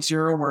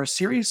 1.0 were a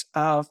series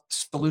of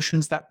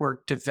solutions that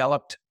were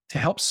developed to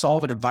help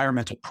solve an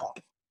environmental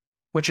problem,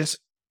 which is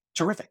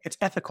terrific. It's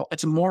ethical.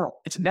 It's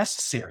moral. It's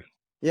necessary.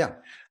 Yeah.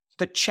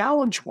 The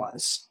challenge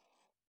was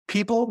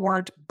people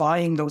weren't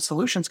buying those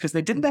solutions because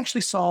they didn't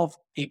actually solve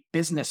a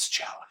business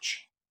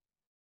challenge.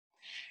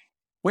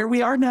 Where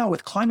we are now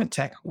with Climate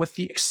Tech, with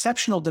the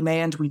exceptional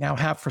demand we now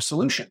have for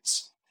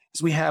solutions,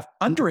 is we have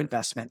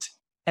underinvestment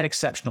and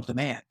exceptional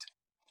demand.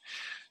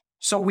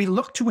 So we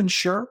look to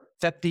ensure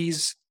that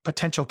these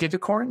potential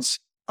gigacorns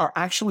are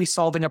actually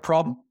solving a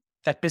problem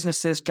that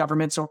businesses,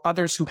 governments, or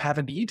others who have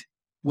a need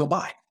will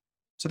buy.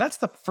 So that's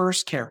the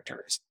first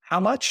character, is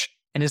how much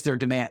and is there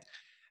demand?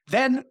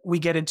 Then we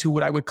get into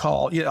what I would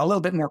call a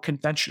little bit more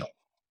conventional,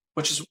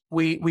 which is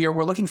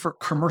we're looking for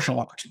commercial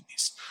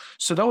opportunities.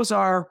 So those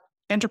are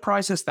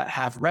enterprises that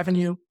have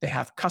revenue, they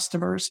have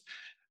customers.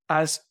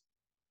 As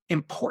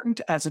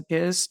important as it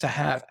is to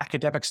have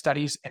academic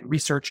studies and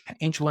research and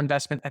angel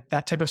investment at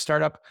that type of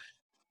startup,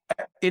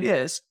 it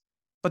is,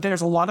 but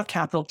there's a lot of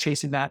capital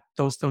chasing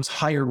those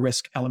higher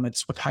risk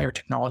elements with higher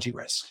technology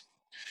risk.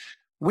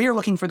 We are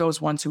looking for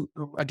those ones who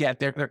again,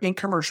 they're in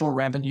commercial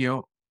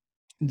revenue,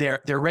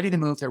 they're ready to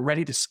move, they're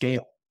ready to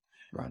scale.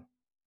 Right.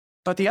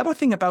 But the other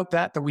thing about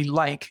that we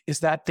like is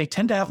that they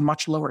tend to have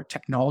much lower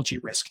technology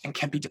risk and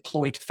can be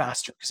deployed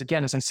faster. Because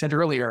again, as I said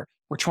earlier,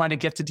 we're trying to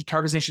get to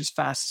decarbonization as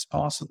fast as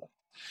possible.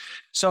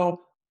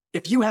 So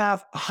if you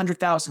have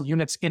 100,000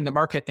 units in the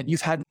market and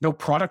you've had no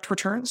product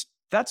returns,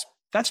 that's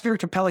very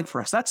compelling for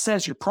us. That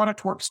says your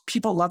product works,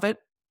 people love it.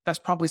 That's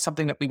probably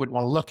something that we would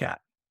want to look at.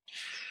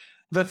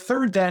 The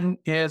third then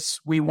is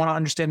we want to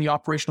understand the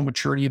operational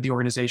maturity of the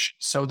organization.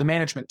 So the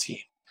management team.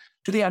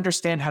 Do they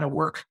understand how to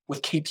work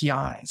with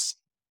KPIs?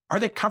 Are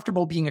they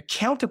comfortable being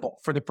accountable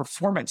for the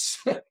performance?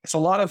 It's a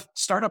lot of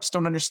startups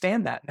don't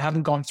understand that and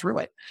haven't gone through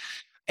it.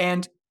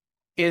 And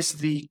is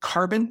the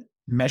carbon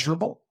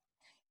measurable?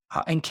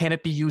 And can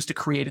it be used to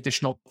create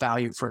additional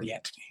value for the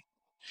entity?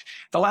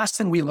 The last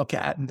thing we look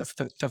at, and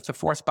the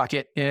fourth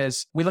bucket,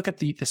 is we look at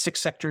the 6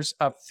 sectors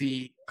of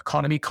the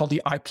economy called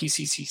the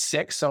IPCC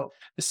 6. So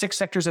the 6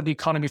 sectors of the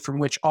economy from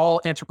which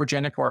all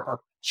anthropogenic or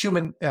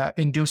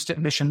human-induced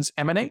emissions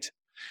emanate.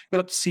 We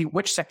look to see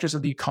which sectors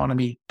of the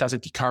economy does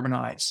it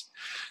decarbonize.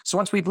 So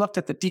once we've looked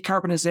at the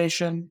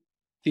decarbonization,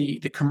 the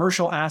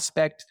commercial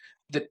aspect,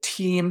 the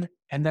team,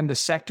 and then the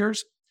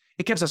sectors,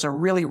 it gives us a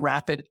really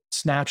rapid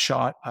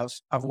snapshot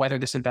of whether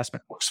this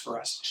investment works for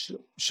us.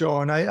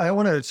 Sure. And I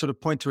want to sort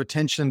of point to a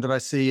tension that I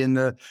see in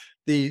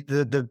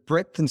the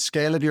breadth and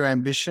scale of your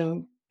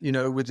ambition,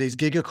 with these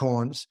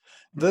gigacorns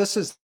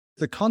versus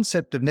the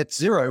concept of net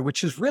zero,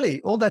 which is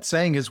really all that's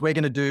saying is we're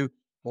going to do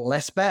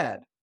less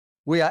bad.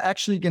 We are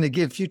actually going to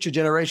give future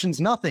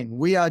generations nothing.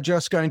 We are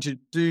just going to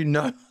do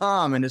no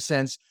harm in a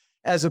sense,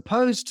 as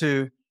opposed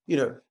to,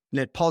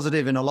 net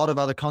positive and a lot of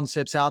other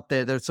concepts out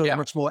there that are sort of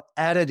much more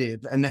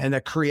additive and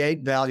that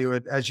create value,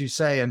 as you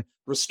say, and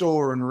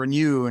restore and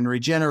renew and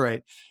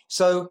regenerate.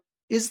 So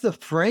is the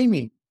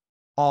framing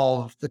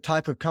of the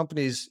type of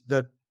companies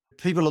that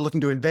people are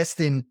looking to invest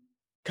in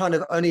kind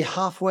of only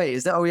halfway?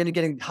 Is that, are we only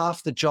getting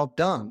half the job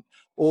done?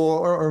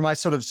 Or am I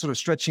sort of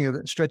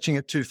stretching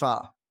it too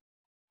far?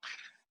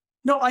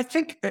 No, I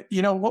think,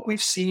 what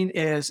we've seen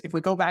is, if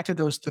we go back to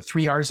the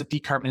 3 R's of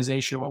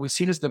decarbonization, what we've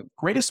seen is the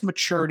greatest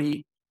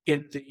maturity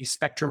in the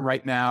spectrum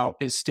right now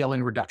is still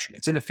in reduction.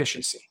 It's in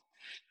efficiency.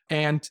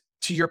 And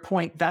to your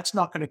point, that's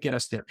not going to get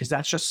us there, because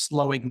that's just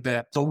slowing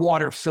the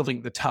water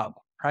filling the tub,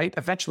 right?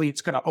 Eventually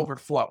it's going to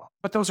overflow.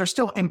 But those are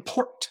still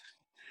important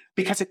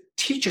because it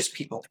teaches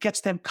people, it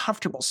gets them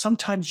comfortable.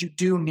 Sometimes you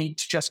do need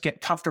to just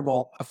get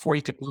comfortable before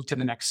you can move to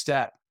the next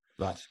step.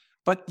 Right.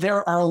 But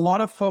there are a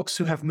lot of folks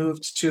who have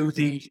moved to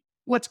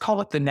let's call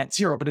it the net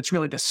zero, but it's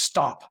really the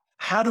stop.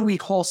 How do we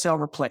wholesale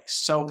replace?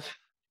 So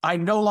I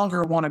no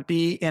longer want to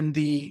be in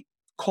the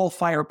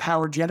coal-fired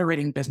power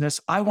generating business.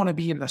 I want to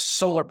be in the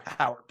solar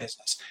power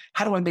business.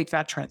 How do I make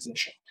that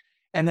transition?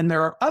 And then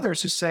there are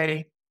others who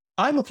say,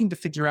 I'm looking to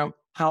figure out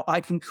how I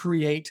can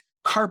create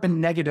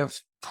carbon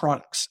negative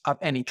products of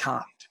any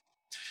kind,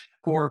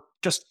 or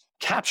just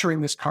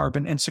capturing this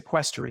carbon and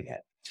sequestering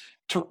it.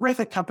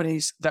 Terrific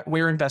companies that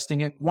we're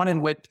investing in, one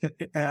in which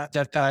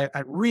that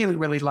I really,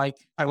 really like.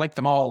 I like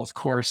them all, of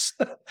course,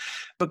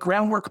 but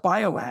Groundwork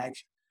BioAg,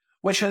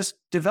 which has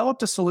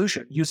developed a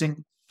solution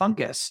using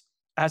fungus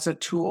as a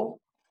tool,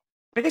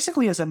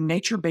 basically as a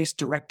nature-based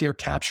direct air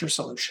capture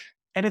solution.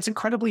 And it's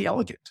incredibly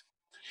elegant.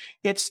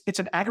 It's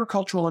an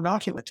agricultural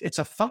inoculant. It's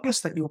a fungus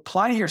that you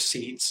apply to your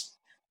seeds,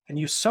 and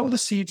you sow the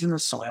seeds in the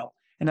soil.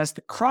 And as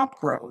the crop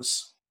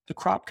grows, the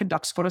crop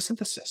conducts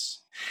photosynthesis.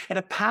 And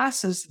it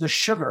passes the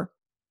sugar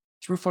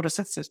through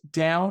photosynthesis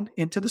down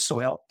into the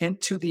soil,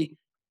 into the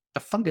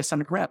fungus on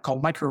the ground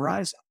called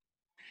mycorrhiza.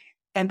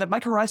 And the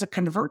mycorrhiza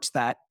converts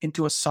that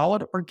into a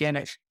solid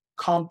organic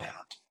compound,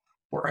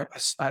 or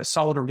a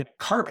solid organic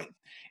carbon,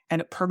 and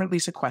it permanently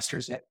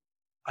sequesters it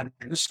under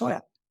the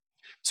soil.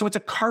 So it's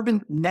a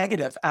carbon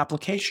negative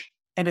application,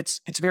 and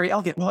it's very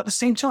elegant. Well, at the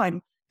same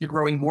time, you're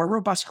growing more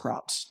robust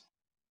crops,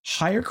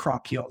 higher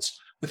crop yields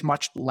with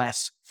much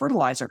less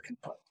fertilizer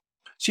input.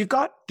 So you've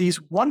got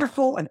these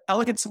wonderful and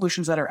elegant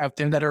solutions that are out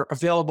there that are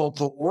available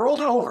the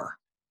world over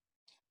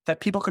that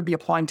people could be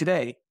applying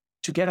today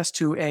to get us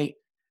to a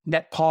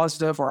net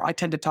positive, or I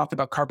tend to talk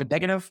about carbon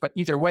negative, but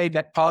either way,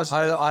 net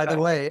positive. Either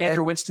way.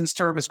 Andrew Winston's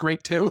term is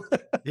great too.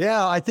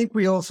 Yeah, I think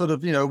we all sort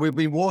of, we've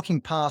been walking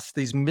past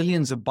these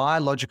millions of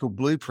biological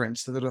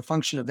blueprints that are a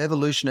function of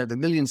evolution over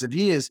millions of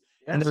years,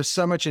 and there's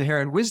so much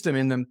inherent wisdom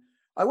in them.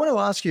 I want to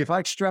ask you, if I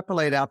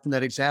extrapolate out from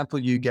that example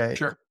you gave,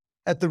 sure,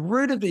 at the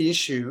root of the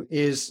issue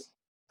is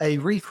a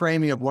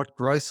reframing of what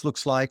growth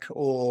looks like,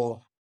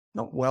 or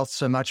not wealth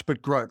so much,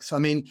 but growth. I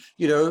mean,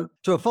 to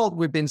a fault,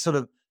 we've been sort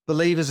of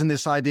believers in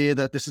this idea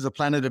that this is a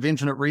planet of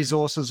infinite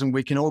resources and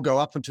we can all go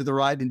up and to the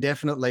right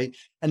indefinitely.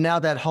 And now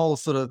that whole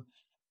sort of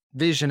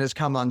vision has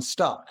come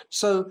unstuck.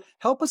 So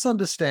help us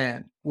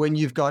understand, when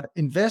you've got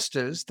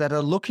investors that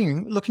are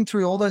looking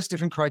through all those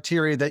different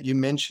criteria that you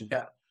mentioned.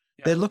 Yeah.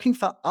 They're looking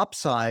for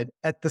upside.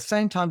 At the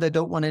same time, they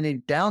don't want any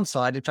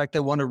downside. In fact, they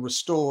want to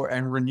restore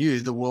and renew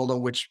the world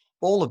on which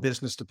all of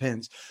business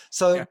depends.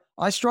 So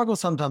I struggle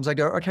sometimes. I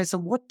go, okay, so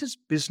what does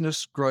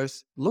business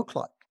growth look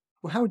like?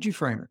 Well, how would you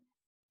frame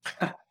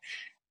it?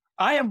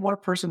 I am one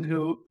person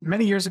who,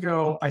 many years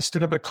ago, I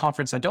stood up at a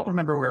conference. I don't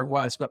remember where it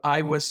was, but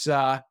I was,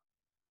 I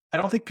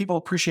don't think people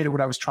appreciated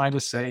what I was trying to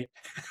say.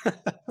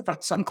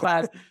 But I'm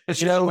glad that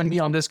you joined me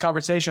on this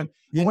conversation.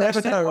 You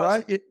never know,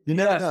 right? You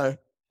never know.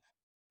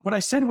 What I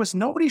said was,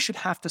 nobody should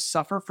have to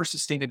suffer for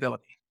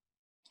sustainability.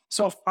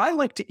 So if I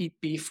like to eat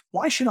beef,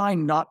 why should I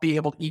not be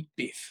able to eat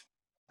beef?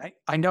 Right?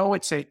 I know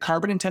it's a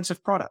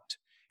carbon-intensive product,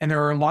 and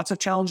there are lots of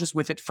challenges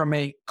with it from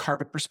a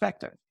carbon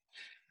perspective.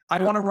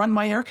 I want to run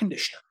my air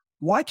conditioner.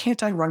 why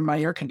can't I run my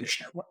air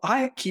conditioner? What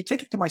I keep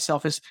thinking to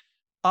myself is,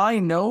 I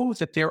know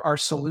that there are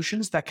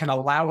solutions that can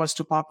allow us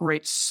to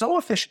operate so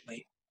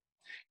efficiently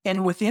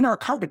and within our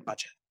carbon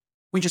budget.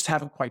 We just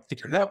haven't quite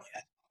figured it out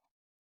yet.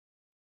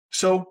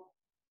 So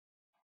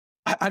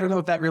I don't know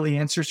if that really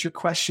answers your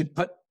question,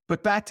 but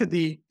back to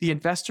the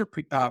investor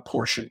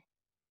portion.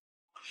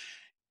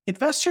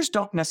 Investors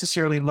don't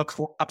necessarily look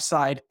for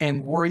upside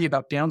and worry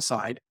about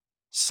downside.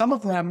 Some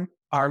of them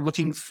are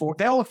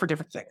they all look for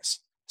different things.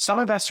 Some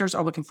investors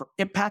are looking for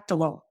impact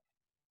alone.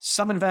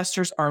 Some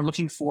investors are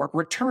looking for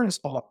returns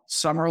alone.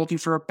 Some are looking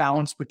for a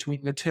balance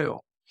between the two.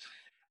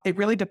 It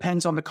really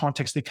depends on the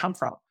context they come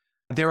from.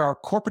 There are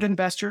corporate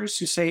investors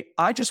who say,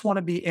 I just want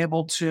to be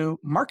able to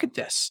market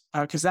this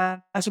because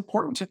that's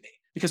important to me,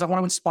 because I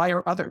want to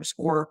inspire others,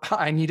 or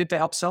I need it to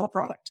help sell a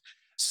product.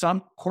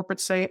 Some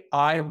corporates say,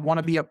 I want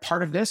to be a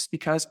part of this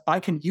because I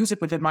can use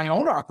it within my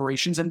own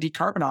operations and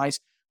decarbonize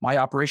my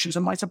operations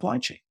and my supply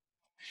chain.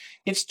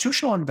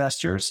 Institutional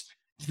investors,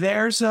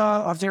 there's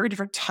a very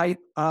different type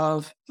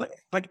of,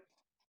 like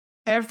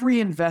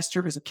every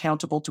investor is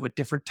accountable to a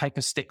different type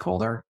of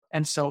stakeholder.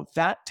 And so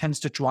that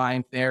tends to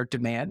drive their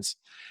demands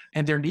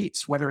and their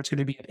needs, whether it's going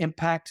to be an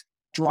impact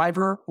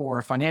driver or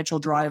a financial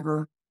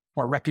driver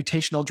or a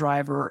reputational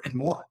driver and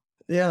more.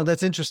 Yeah,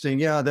 that's interesting.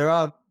 Yeah, there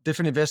are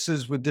different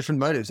investors with different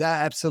motives.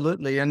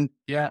 Absolutely. And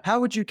how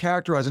would you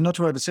characterize it? Not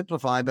to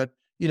oversimplify, but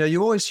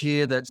you always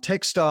hear that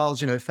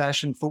textiles,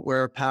 fashion,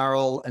 footwear,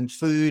 apparel, and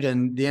food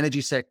and the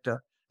energy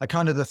sector are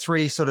kind of the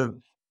three sort of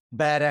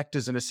bad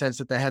actors in a sense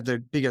that they have the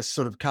biggest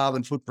sort of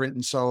carbon footprint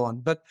and so on.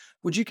 But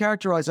would you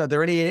characterize, are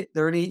there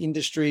any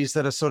industries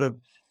that are sort of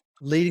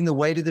leading the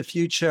way to the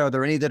future? Are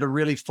there any that are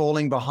really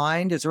falling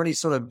behind? Is there any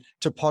sort of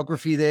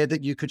topography there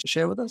that you could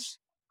share with us?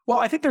 Well,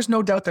 I think there's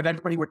no doubt that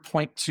everybody would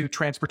point to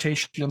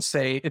transportation and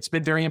say it's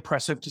been very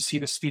impressive to see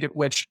the speed at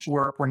which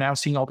we're now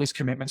seeing all these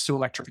commitments to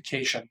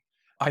electrification.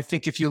 I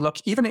think if you look,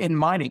 even in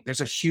mining, there's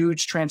a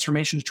huge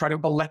transformation to try to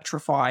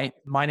electrify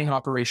mining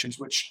operations,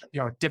 which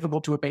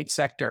difficult to abate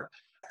sector.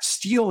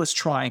 Steel is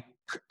trying,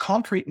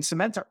 concrete and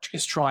cement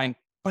is trying,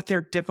 but they're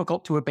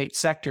difficult to abate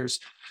sectors.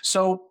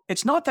 So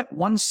it's not that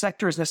one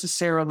sector is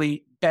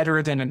necessarily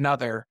better than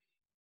another.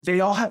 They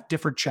all have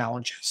different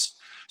challenges.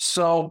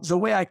 So the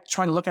way I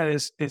try to look at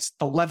it is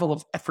the level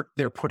of effort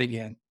they're putting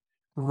in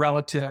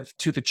relative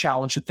to the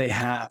challenge that they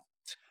have.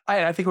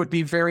 I think it would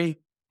be very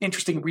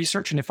interesting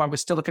research. And if I was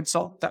still a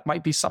consultant, that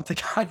might be something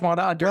I'd want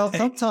to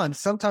undertake. Well,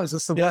 sometimes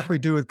it's the work we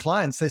do with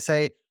clients. They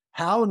say,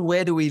 how and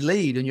where do we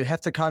lead? And you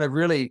have to kind of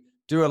really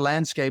do a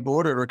landscape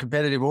audit or a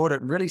competitive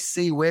audit and really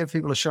see where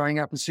people are showing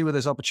up and see where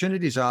those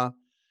opportunities are.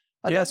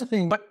 That's the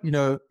thing, but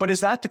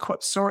is that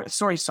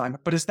sorry, Simon,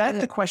 but is that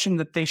the question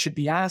that they should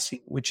be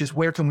asking, which is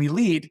where can we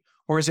lead?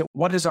 Or is it,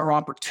 what is our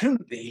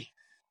opportunity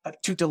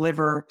to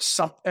deliver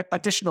some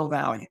additional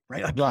value,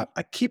 right?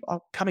 I keep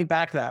coming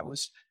back to that,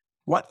 was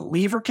what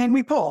lever can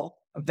we pull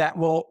that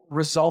will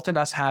result in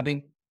us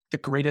having the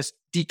greatest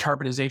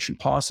decarbonization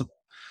possible?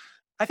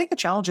 I think the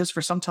challenge is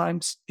for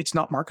sometimes it's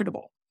not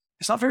marketable.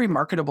 It's not very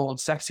marketable and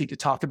sexy to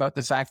talk about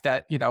the fact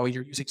that, you're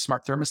using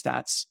smart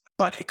thermostats,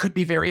 but it could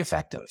be very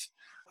effective.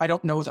 I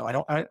don't know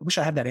though. I wish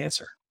I had that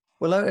answer.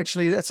 Well,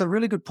 actually, that's a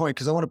really good point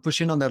because I want to push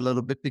in on that a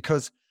little bit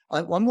because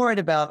I'm worried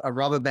about a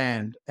rubber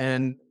band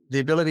and the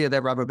ability of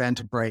that rubber band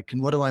to break.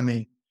 And what do I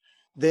mean?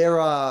 There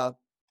are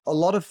a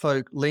lot of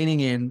folk leaning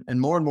in and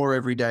more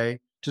every day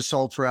to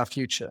solve for our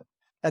future.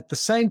 At the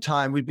same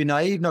time, we'd be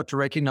naive not to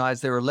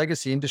recognize there are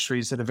legacy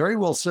industries that are very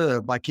well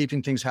served by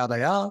keeping things how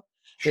they are.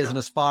 There's an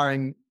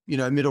aspiring,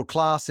 middle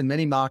class in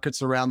many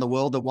markets around the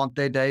world that want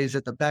their days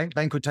at the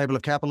banquet table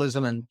of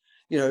capitalism and,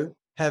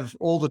 have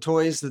all the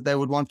toys that they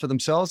would want for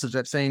themselves, as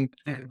I've seen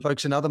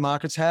folks in other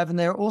markets have. And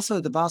there are also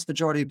the vast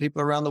majority of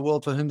people around the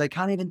world for whom they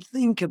can't even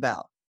think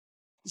about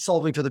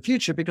solving for the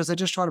future because they're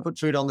just trying to put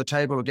food on the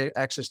table or get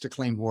access to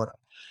clean water.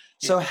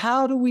 So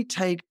how do we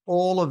take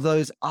all of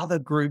those other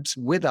groups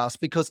with us?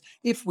 Because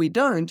if we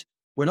don't,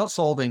 we're not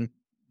solving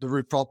the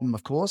root problem,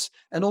 of course.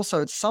 And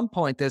also at some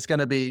point, there's going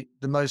to be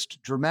the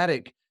most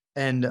dramatic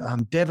and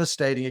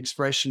devastating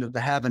expression of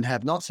the have and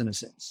have nots in a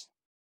sense.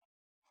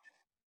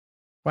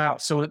 Wow.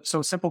 So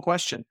simple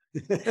question.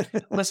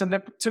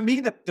 Listen, to me,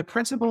 the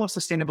principle of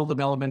sustainable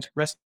development,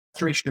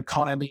 restoration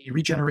economy,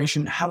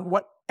 regeneration,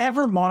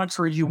 whatever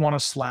moniker you want to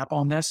slap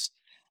on this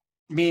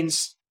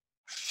means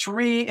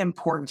three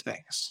important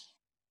things.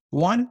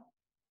 One,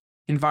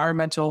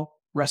 environmental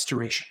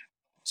restoration.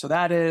 So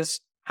that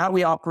is how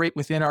we operate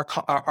within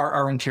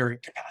our interior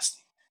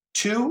capacity.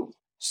 Two,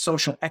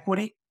 social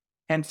equity.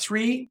 And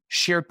three,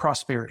 shared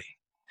prosperity.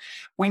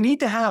 We need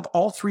to have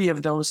all three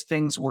of those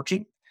things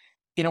working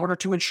in order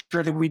to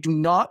ensure that we do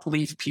not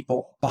leave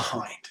people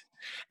behind.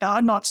 Now,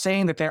 I'm not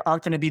saying that there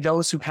aren't going to be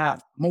those who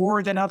have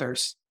more than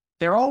others.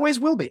 There always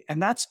will be,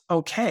 and that's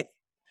okay.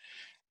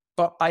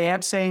 But I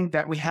am saying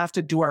that we have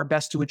to do our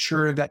best to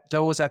ensure that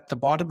those at the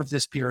bottom of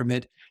this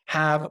pyramid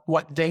have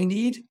what they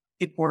need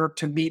in order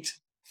to meet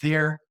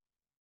their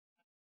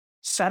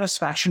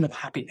satisfaction of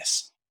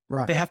happiness.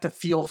 Right. They have to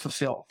feel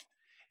fulfilled.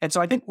 And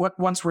so I think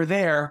once we're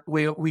there,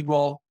 we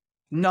will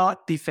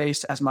not be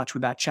faced as much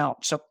with that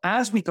challenge. So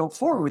as we go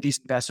forward with these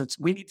investments,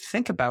 we need to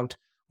think about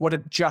what a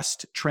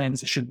just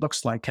transition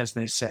looks like, as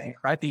they say,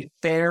 right? The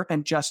fair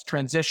and just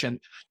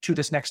transition to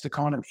this next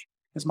economy.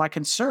 Because my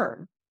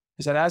concern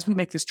is that as we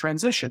make this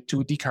transition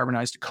to a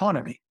decarbonized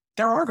economy,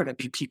 there are going to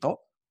be people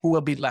who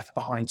will be left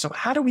behind. So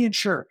how do we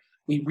ensure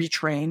we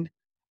retrain,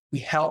 we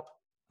help,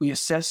 we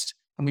assist,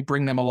 and we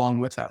bring them along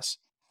with us?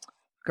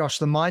 Gosh,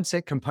 the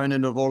mindset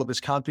component of all of this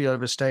can't be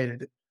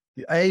overstated.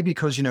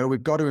 Because,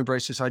 we've got to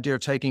embrace this idea of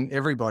taking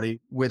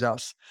everybody with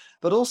us,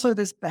 but also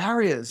there's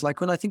barriers.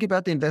 Like when I think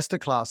about the investor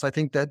class, I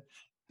think that,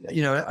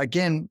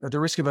 again, at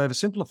the risk of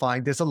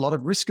oversimplifying, there's a lot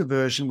of risk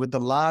aversion with the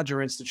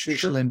larger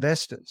institutional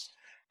investors.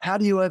 How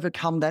do you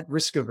overcome that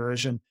risk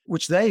aversion,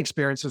 which they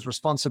experience as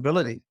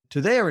responsibility to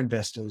their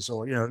investors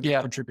or,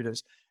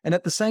 contributors? And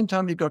at the same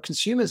time, you've got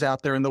consumers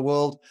out there in the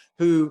world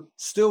who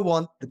still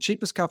want the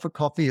cheapest cup of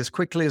coffee as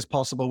quickly as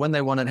possible when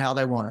they want it, how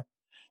they want it.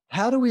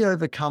 How do we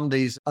overcome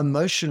these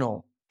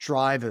emotional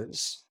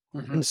drivers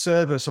in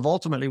service of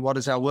ultimately what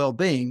is our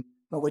well-being,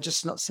 but we're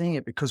just not seeing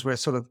it because we're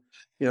sort of,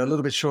 a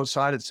little bit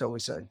short-sighted, so we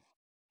say?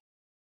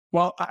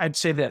 Well, I'd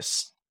say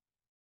this.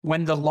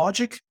 When the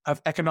logic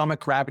of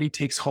economic gravity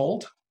takes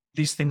hold,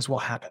 these things will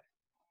happen.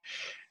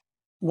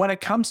 When it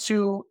comes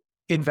to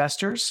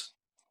investors,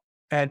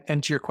 and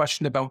to your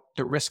question about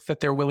the risk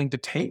that they're willing to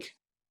take,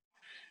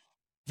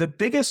 the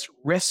biggest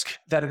risk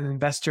that an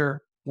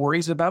investor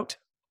worries about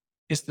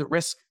is the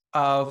risk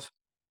of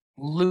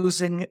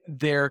losing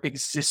their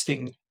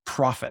existing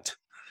profit.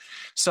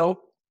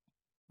 So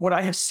what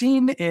I have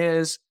seen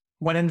is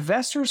when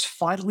investors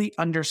finally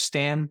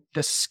understand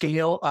the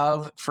scale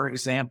of, for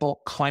example,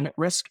 climate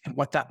risk and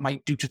what that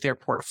might do to their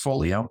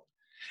portfolio,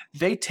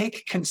 they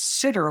take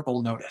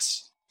considerable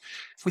notice.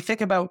 If we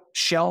think about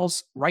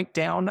Shell's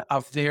write-down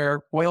of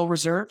their oil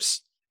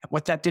reserves and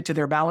what that did to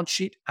their balance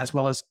sheet, as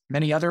well as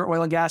many other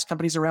oil and gas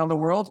companies around the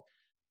world,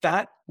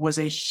 that was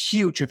a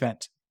huge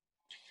event.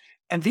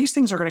 And these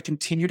things are going to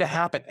continue to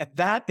happen. And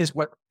that is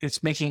what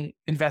is making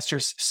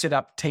investors sit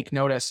up, take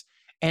notice,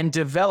 and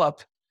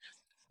develop,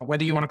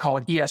 whether you want to call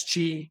it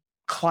ESG,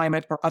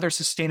 climate, or other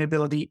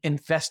sustainability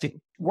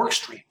investing work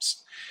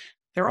streams.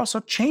 They're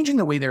also changing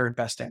the way they're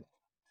investing.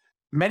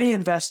 Many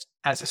invest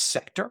as a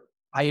sector.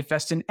 I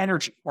invest in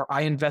energy, or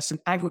I invest in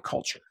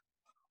agriculture,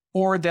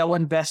 or they'll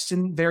invest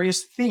in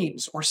various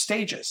themes or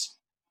stages.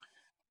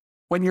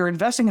 When you're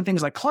investing in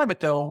things like climate,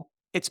 though,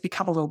 it's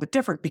become a little bit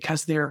different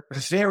because they're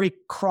very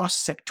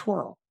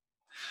cross-sectoral.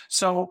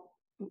 So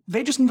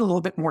they just need a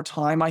little bit more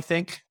time, I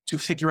think, to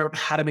figure out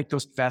how to make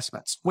those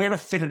investments, where to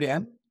fit it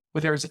in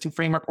with their existing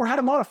framework, or how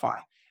to modify.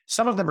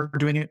 Some of them are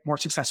doing it more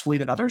successfully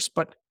than others,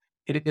 but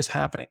it is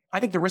happening.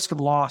 I think the risk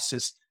of loss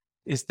is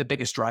the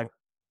biggest driver.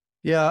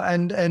 Yeah,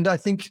 and I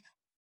think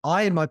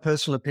in my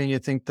personal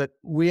opinion, think that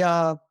we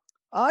are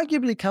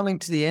arguably coming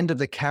to the end of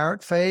the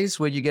carrot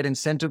phase where you get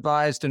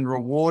incentivized and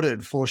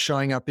rewarded for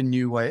showing up in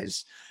new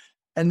ways.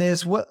 And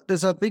there's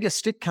a bigger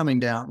stick coming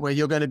down where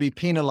you're going to be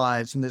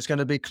penalized, and there's going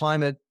to be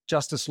climate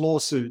justice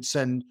lawsuits,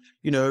 and,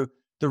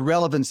 the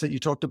relevance that you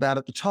talked about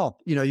at the top,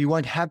 you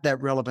won't have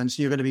that relevance.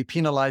 You're going to be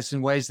penalized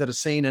in ways that are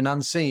seen and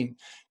unseen.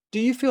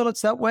 Do you feel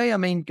it's that way? I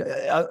mean,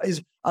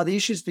 are the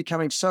issues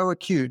becoming so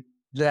acute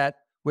that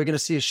we're going to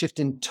see a shift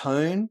in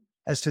tone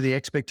as to the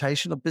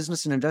expectation of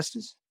business and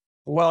investors?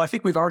 Well, I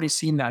think we've already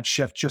seen that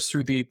shift just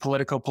through the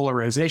political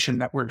polarization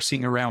that we're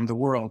seeing around the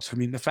world. I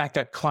mean, the fact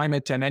that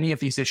climate and any of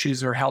these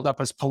issues are held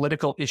up as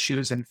political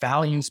issues and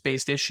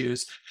values-based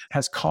issues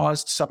has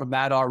caused some of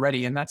that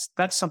already. And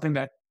that's something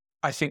that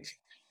I think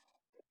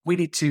we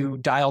need to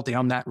dial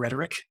down that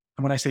rhetoric.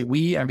 And when I say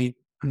we, I mean,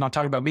 I'm not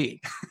talking about me.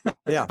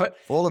 Yeah. But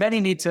many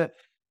need to,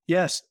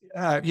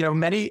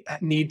 many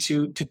need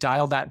to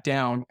dial that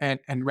down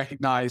and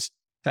recognize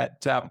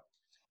that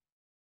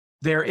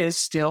there is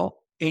still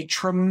a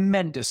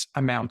tremendous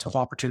amount of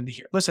opportunity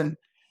here. Listen,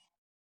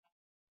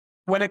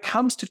 when it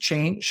comes to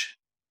change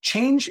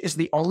is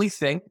the only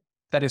thing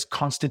that is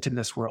constant in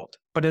this world,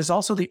 but it is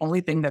also the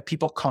only thing that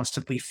people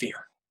constantly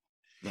fear.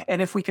 Yeah.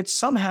 And if we could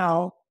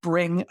somehow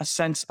bring a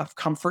sense of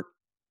comfort,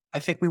 I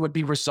think we would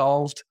be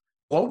resolved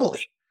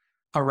globally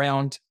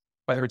around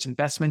whether it's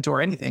investment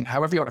or anything,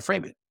 however you want to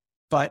frame it,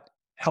 but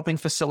helping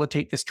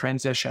facilitate this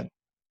transition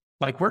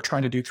like we're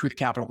trying to do through the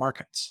capital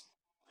markets.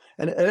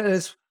 And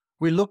as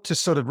we look to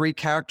sort of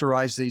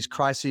recharacterize these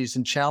crises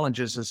and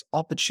challenges as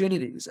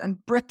opportunities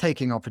and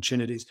breathtaking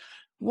opportunities,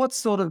 what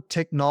sort of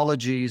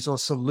technologies or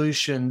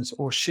solutions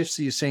or shifts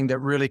are you seeing that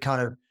really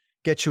kind of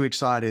get you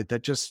excited,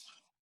 that just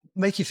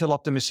make you feel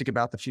optimistic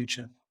about the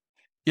future?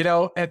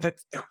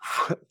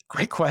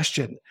 Great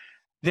question.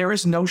 There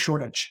is no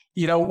shortage.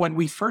 When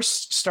we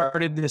first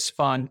started this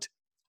fund,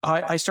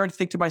 I started to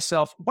think to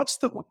myself,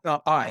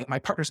 my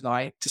partners and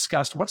I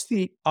discussed, what's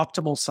the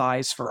optimal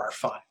size for our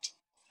fund?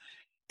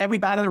 And we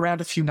batted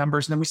around a few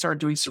numbers, and then we started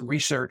doing some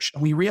research,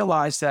 and we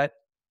realized that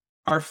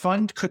our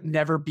fund could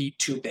never be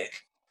too big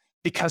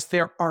because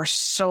there are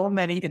so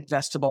many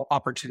investable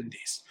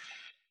opportunities,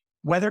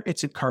 whether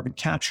it's in carbon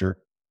capture,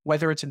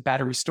 whether it's in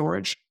battery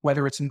storage,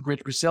 whether it's in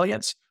grid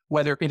resilience,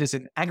 whether it is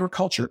in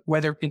agriculture,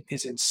 whether it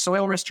is in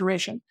soil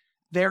restoration.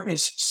 There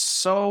is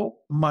so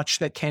much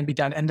that can be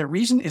done. And the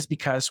reason is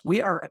because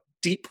we are a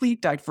deeply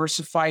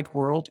diversified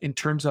world in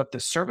terms of the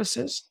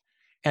services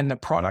and the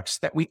products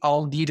that we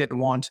all need and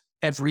want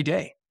every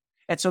day.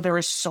 And so there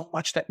is so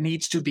much that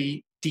needs to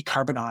be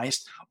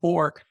decarbonized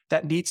or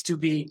that needs to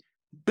be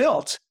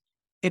built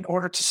in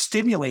order to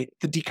stimulate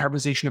the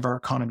decarbonization of our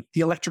economy,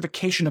 the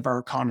electrification of our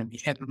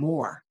economy, and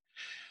more.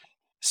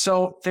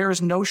 So there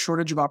is no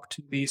shortage of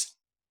opportunities.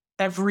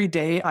 Every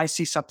day I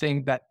see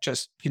something that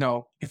just,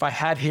 if I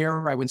had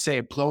hair, I would say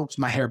it blows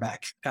my hair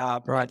back.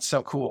 Right. It's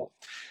so cool.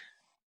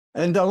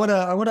 And I want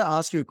to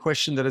ask you a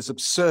question that is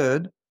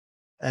absurd,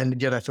 and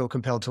yet I feel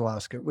compelled to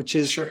ask it, which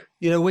is, sure.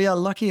 We are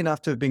lucky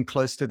enough to have been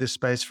close to this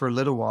space for a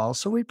little while.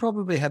 So we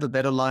probably have a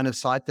better line of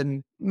sight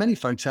than many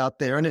folks out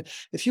there. And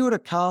if you were to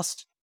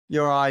cast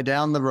your eye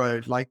down the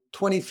road, like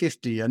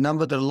 2050, a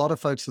number that a lot of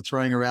folks are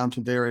throwing around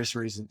for various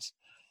reasons,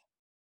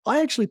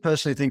 I actually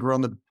personally think we're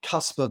on the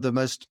cusp of the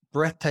most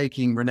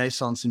breathtaking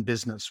renaissance in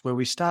business, where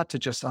we start to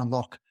just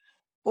unlock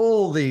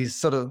all these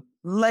sort of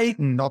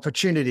latent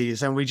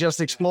opportunities and we just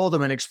explore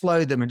them and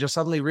explode them and just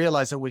suddenly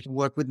realize that we can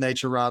work with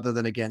nature rather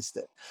than against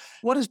it.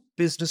 What is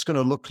business going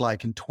to look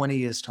like in 20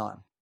 years'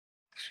 time?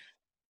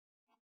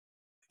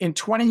 In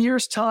 20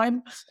 years'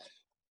 time,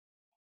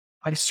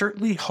 I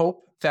certainly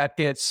hope that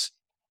it's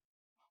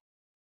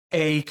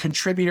a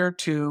contributor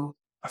to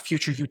a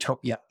future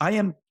utopia. I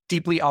am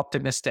deeply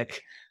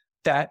optimistic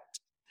that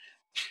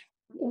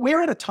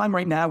we're at a time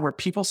right now where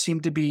people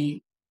seem to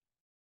be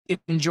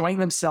enjoying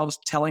themselves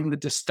telling the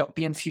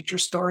dystopian future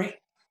story.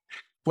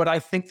 But I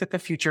think that the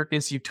future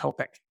is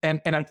utopic. And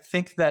I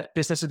think that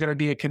business is going to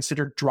be a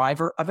considered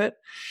driver of it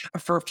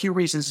for a few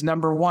reasons.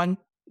 Number one,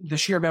 the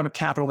sheer amount of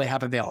capital they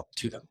have available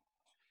to them.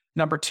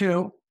 Number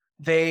two,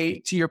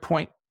 to your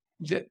point,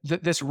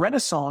 this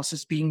renaissance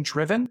is being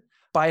driven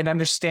by an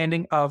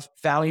understanding of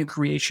value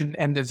creation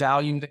and the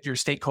value that your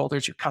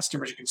stakeholders, your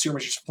customers, your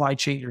consumers, your supply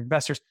chain, your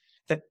investors,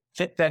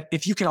 that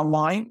if you can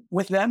align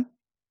with them,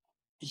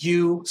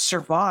 you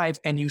survive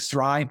and you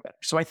thrive.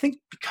 So I think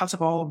because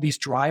of all of these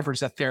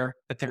drivers that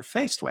they're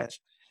faced with,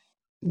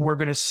 we're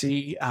going to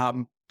see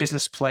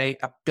business play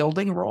a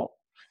building role.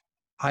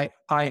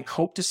 I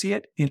hope to see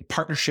it in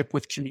partnership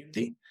with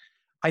community.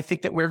 I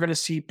think that we're going to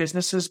see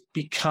businesses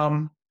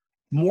become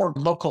more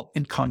local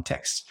in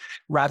context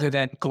rather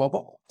than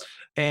global.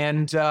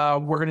 And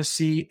we're going to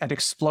see an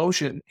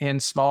explosion in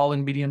small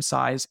and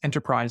medium-sized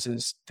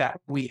enterprises that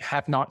we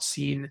have not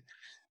seen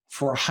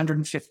for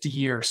 150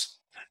 years.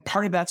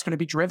 Part of that's going to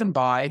be driven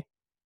by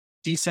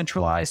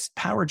decentralized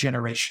power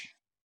generation,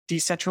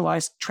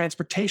 decentralized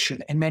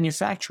transportation and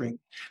manufacturing,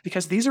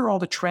 because these are all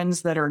the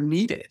trends that are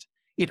needed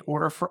in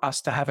order for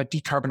us to have a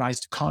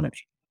decarbonized economy.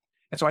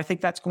 And so I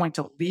think that's going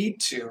to lead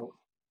to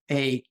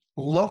a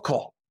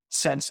local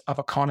sense of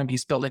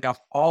economies building up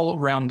all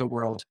around the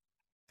world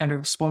and an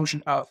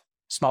explosion of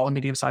small and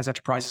medium-sized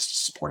enterprises to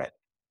support it.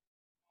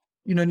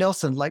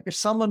 Nelson, like if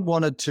someone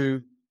wanted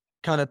to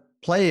kind of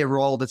play a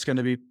role that's going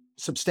to be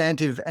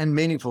substantive and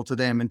meaningful to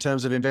them in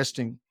terms of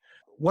investing,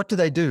 what do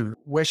they do?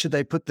 Where should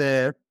they put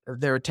their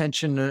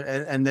attention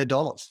and their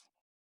dollars?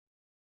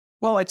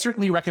 Well, I'd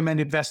certainly recommend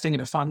investing in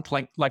a fund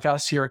like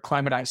us here at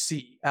Climate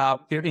IC.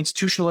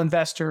 Institutional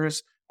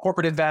investors,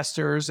 corporate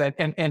investors,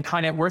 and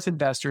high net worth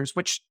investors,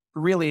 which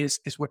really is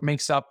what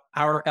makes up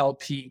our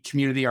LP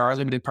community, our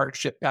limited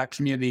partnership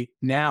community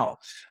now.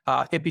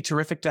 It'd be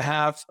terrific to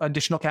have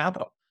additional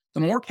capital. The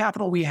more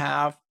capital we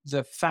have,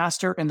 the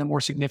faster and the more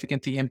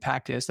significant the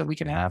impact is that we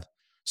can have.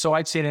 So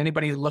I'd say to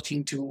anybody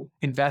looking to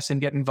invest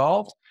and get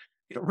involved,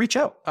 reach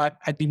out.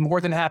 I'd be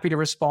more than happy to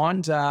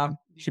respond.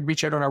 You can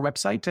reach out on our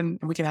website and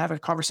we can have a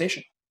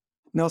conversation.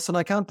 Nelson,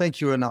 I can't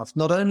thank you enough,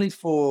 not only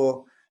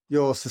for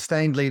your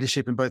sustained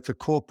leadership in both the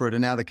corporate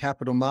and now the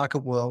capital market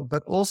world,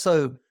 but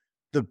also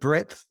the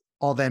breadth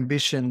of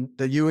ambition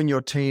that you and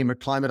your team at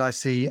Climate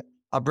IC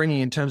are bringing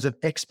in terms of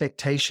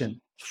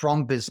expectation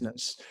from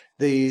business,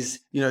 these,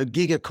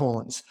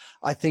 gigacorns.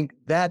 I think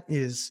that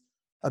is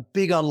a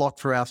big unlock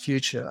for our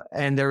future.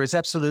 And there is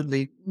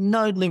absolutely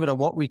no limit on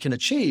what we can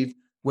achieve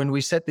when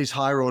we set these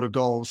higher order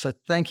goals. So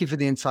thank you for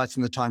the insights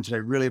and the time today.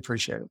 Really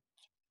appreciate it.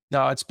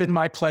 No, it's been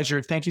my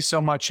pleasure. Thank you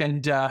so much.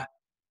 And,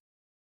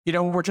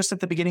 we're just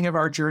at the beginning of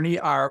our journey.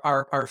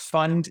 Our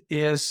fund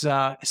is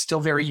still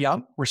very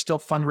young. We're still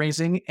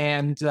fundraising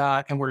and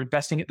we're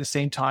investing at the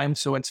same time.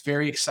 So it's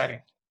very exciting.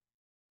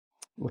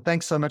 Well,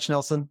 thanks so much,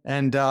 Nelson.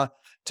 And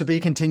to be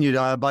continued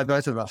by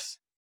both of us.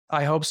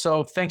 I hope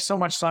so. Thanks so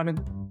much,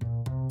 Simon.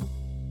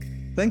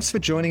 Thanks for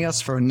joining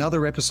us for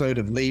another episode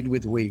of Lead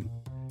with We.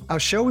 Our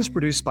show is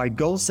produced by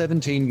Goal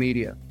 17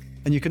 Media,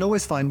 and you can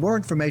always find more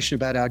information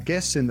about our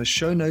guests in the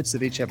show notes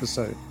of each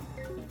episode.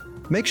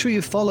 Make sure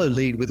you follow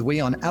Lead with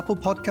We on Apple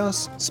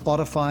Podcasts,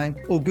 Spotify,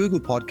 or Google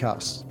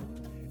Podcasts.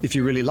 If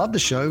you really love the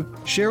show,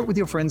 share it with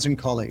your friends and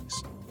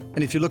colleagues.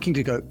 And if you're looking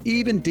to go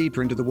even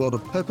deeper into the world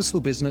of purposeful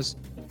business,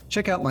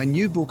 check out my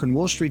new book and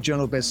Wall Street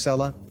Journal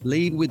bestseller,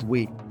 Lead with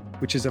We,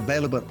 which is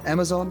available at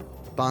Amazon,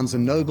 Barnes &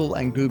 Noble,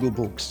 and Google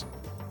Books.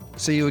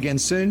 See you again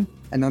soon.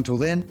 And until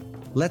then,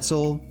 let's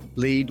all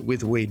lead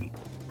with we.